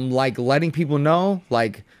because I'm like letting people know,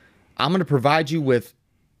 like, I'm gonna provide you with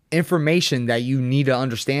information that you need to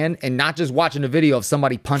understand, and not just watching a video of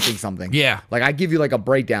somebody punching something. Yeah. Like, I give you like a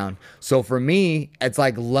breakdown. So for me, it's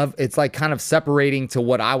like it's like kind of separating to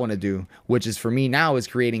what I want to do, which is for me now is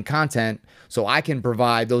creating content so I can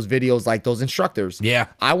provide those videos like those instructors. Yeah.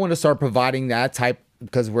 I want to start providing that type,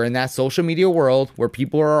 because we're in that social media world where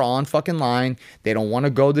people are on fucking line. They don't want to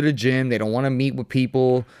go to the gym. They don't want to meet with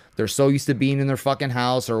people. They're so used to being in their fucking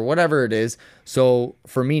house or whatever it is. So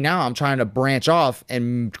for me now, I'm trying to branch off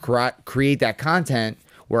and create that content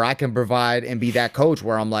where I can provide and be that coach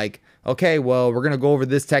where I'm like, okay, well, we're going to go over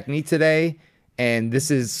this technique today, and this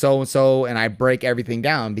is so-and-so, and I break everything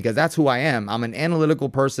down, because that's who I am. I'm an analytical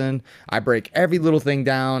person. I break every little thing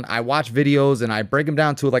down. I watch videos and I break them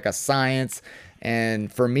down to like a science.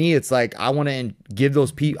 And for me, it's like, I want to give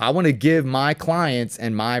those people, I want to give my clients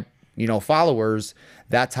and my, followers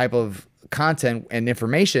that type of content and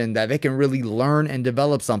information that they can really learn and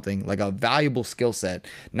develop something, like a valuable skill set,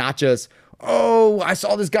 not just, oh, I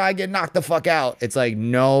saw this guy get knocked the fuck out. It's like,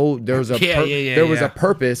 no, there was a was a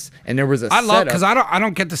purpose, and there was a setup. Because I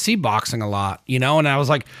don't get to see boxing a lot, and I was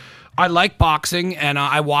like, I like boxing, and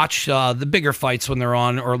I watch the bigger fights when they're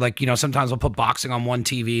on, or like, sometimes I'll put boxing on one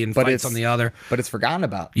TV and fights on the other. But it's forgotten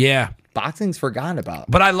about. Yeah. Boxing's forgotten about.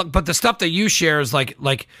 But the stuff that you share is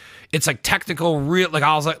like it's like technical, real, like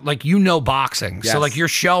I was like boxing. Yes. So like you're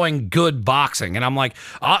showing good boxing, and I'm like,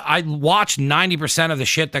 I watch 90% of the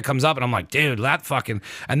shit that comes up, and I'm like, dude, that fucking,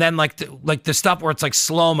 and then like the stuff where it's like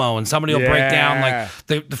slow-mo and somebody will break down like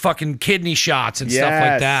the fucking kidney shots and stuff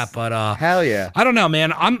like that. But hell yeah, I don't know,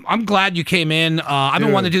 man. I'm glad you came in. I've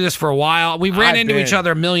been wanting to do this for a while. We ran into each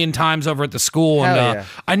other a million times over at the school, and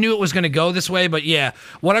I knew it was going to go this way. But yeah,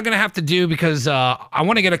 what I'm going to have to do, because I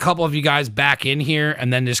want to get a couple of you guys back in here,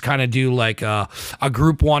 and then just kind of do like a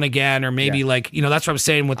group one again, or maybe like, that's what I'm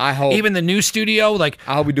saying with even the new studio. Like,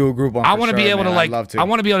 I hope we do a group one. I want to be able to like, I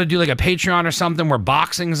want to be able to do like a Patreon or something where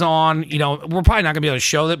boxing's on. We're probably not gonna be able to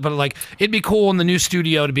show it, but like it'd be cool in the new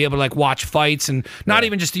studio to be able to like watch fights, and not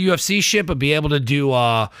even just the UFC shit, but be able to do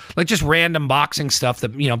like just random boxing stuff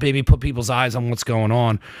that maybe put people's eyes on what's going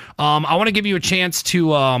on. I want to give you a chance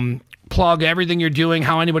to plug everything you're doing,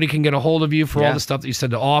 how anybody can get a hold of you for all the stuff that you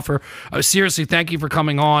said to offer. Seriously, thank you for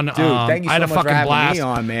coming on. Dude, thank you so much for having me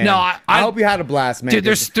on, man. No, I hope you had a blast, man. Dude,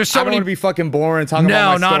 there's so many. I don't want to be fucking boring talking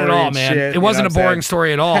about my story. No, not at all, man. Shit, it wasn't a boring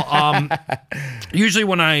story at all. Usually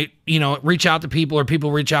when I, reach out to people, or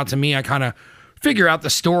people reach out to me, I kind of figure out the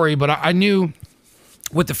story, but I knew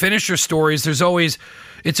with the finisher stories, it's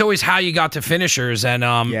always how you got to finishers, and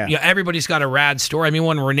everybody's got a rad story. I mean,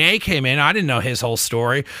 when Renee came in, I didn't know his whole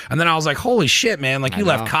story, and then I was like, holy shit, man, like you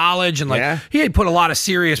left college, and like he had put a lot of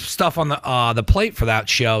serious stuff on the plate for that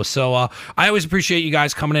show. So I always appreciate you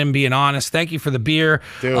guys coming in and being honest. Thank you for the beer.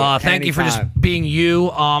 Dude, thank you for just being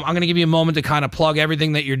you. I'm going to give you a moment to kind of plug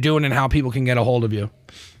everything that you're doing and how people can get a hold of you.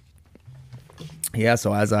 Yeah,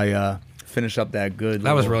 so as I finish up that good.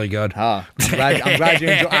 That was really good.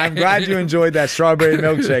 I'm glad you enjoyed that strawberry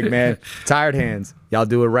milkshake, man. Tired hands. Y'all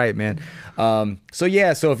do it right, man. So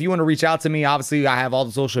if you want to reach out to me, obviously I have all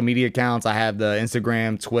the social media accounts. I have the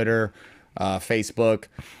Instagram, Twitter, Facebook,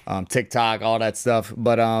 TikTok, all that stuff.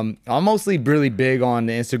 But I'm mostly really big on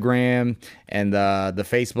the Instagram and the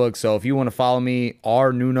Facebook. So if you want to follow me,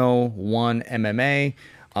 rnuno1 MMA.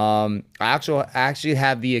 I actually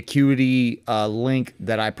have the Acuity link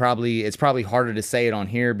that it's probably harder to say it on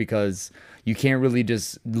here because you can't really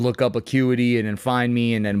just look up Acuity and then find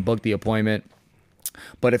me and then book the appointment.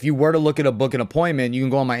 But if you were to look at book an appointment, you can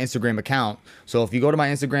go on my Instagram account. So if you go to my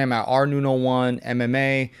Instagram at rnuno1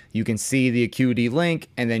 MMA, you can see the Acuity link,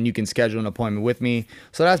 and then you can schedule an appointment with me.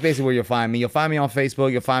 So that's basically where you'll find me. You'll find me on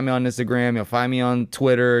Facebook. You'll find me on Instagram. You'll find me on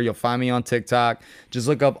Twitter. You'll find me on TikTok. Just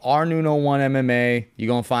look up rnuno1 MMA. You're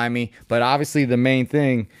going to find me. But obviously the main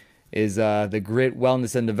thing is the Grit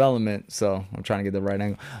Wellness and Development. So I'm trying to get the right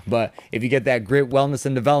angle. But if you get that Grit Wellness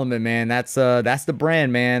and Development, man, that's the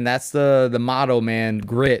brand, man. That's the motto, man.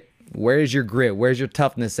 Grit. Where's your grit? Where's your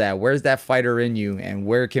toughness at? Where's that fighter in you? And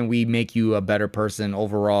where can we make you a better person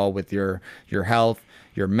overall with your health,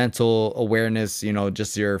 your mental awareness,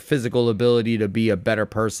 just your physical ability to be a better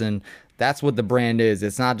person? That's what the brand is.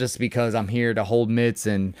 It's not just because I'm here to hold mitts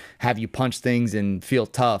and have you punch things and feel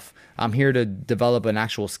tough. I'm here to develop an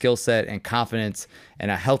actual skill set and confidence and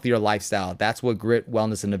a healthier lifestyle. That's what Grit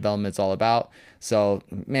Wellness and Development is all about. So,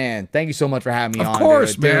 man, thank you so much for having me on. Of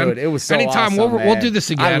course, dude. man. Dude, it was so anytime awesome, we'll do this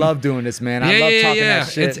again. I love doing this, man. I love talking that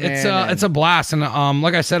shit, It's a blast. And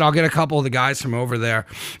like I said, I'll get a couple of the guys from over there.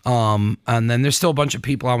 And then there's still a bunch of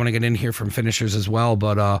people I want to get in here from Finishers as well.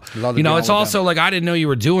 But it's also like I didn't know you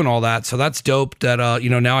were doing all that, so that's dope. That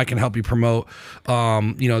now I can help you promote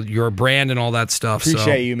your brand and all that stuff.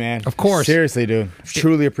 Appreciate you, man. Of course, seriously, dude.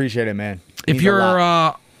 Truly appreciate it, man. If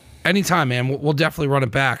you're anytime, man, we'll definitely run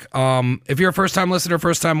it back. If you're a first-time listener,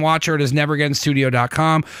 first-time watcher, it is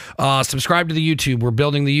neveragainstudio.com. Subscribe to the YouTube. We're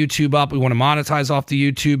building the YouTube up. We want to monetize off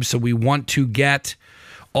the YouTube, so we want to get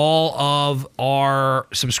all of our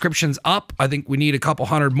subscriptions up. I think we need a couple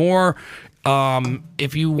hundred more.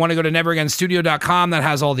 If you want to go to neveragainstudio.com, that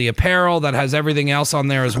has all the apparel, that has everything else on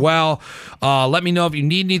there as well. Let me know if you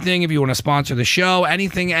need anything, if you want to sponsor the show,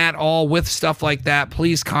 anything at all with stuff like that,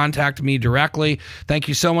 please contact me directly. Thank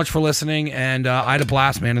you so much for listening, and I had a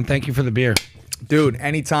blast, man, and thank you for the beer. Dude,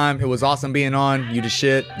 anytime. It was awesome being on. You the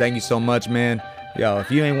shit. Thank you so much, man. Yo,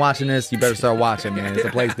 if you ain't watching this, you better start watching, man. It's a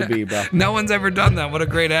place to be, bro. No one's ever done that. What a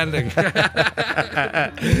great ending. Thank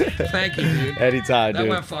you, dude. Anytime, dude. That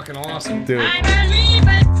went fucking awesome. Dude.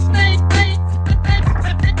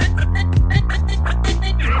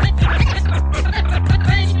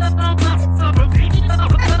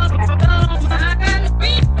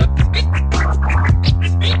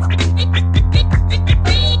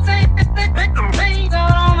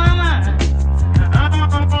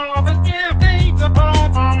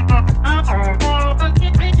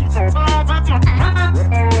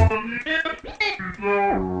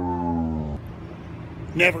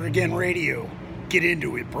 Never Again Radio. Get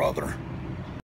into it, brother.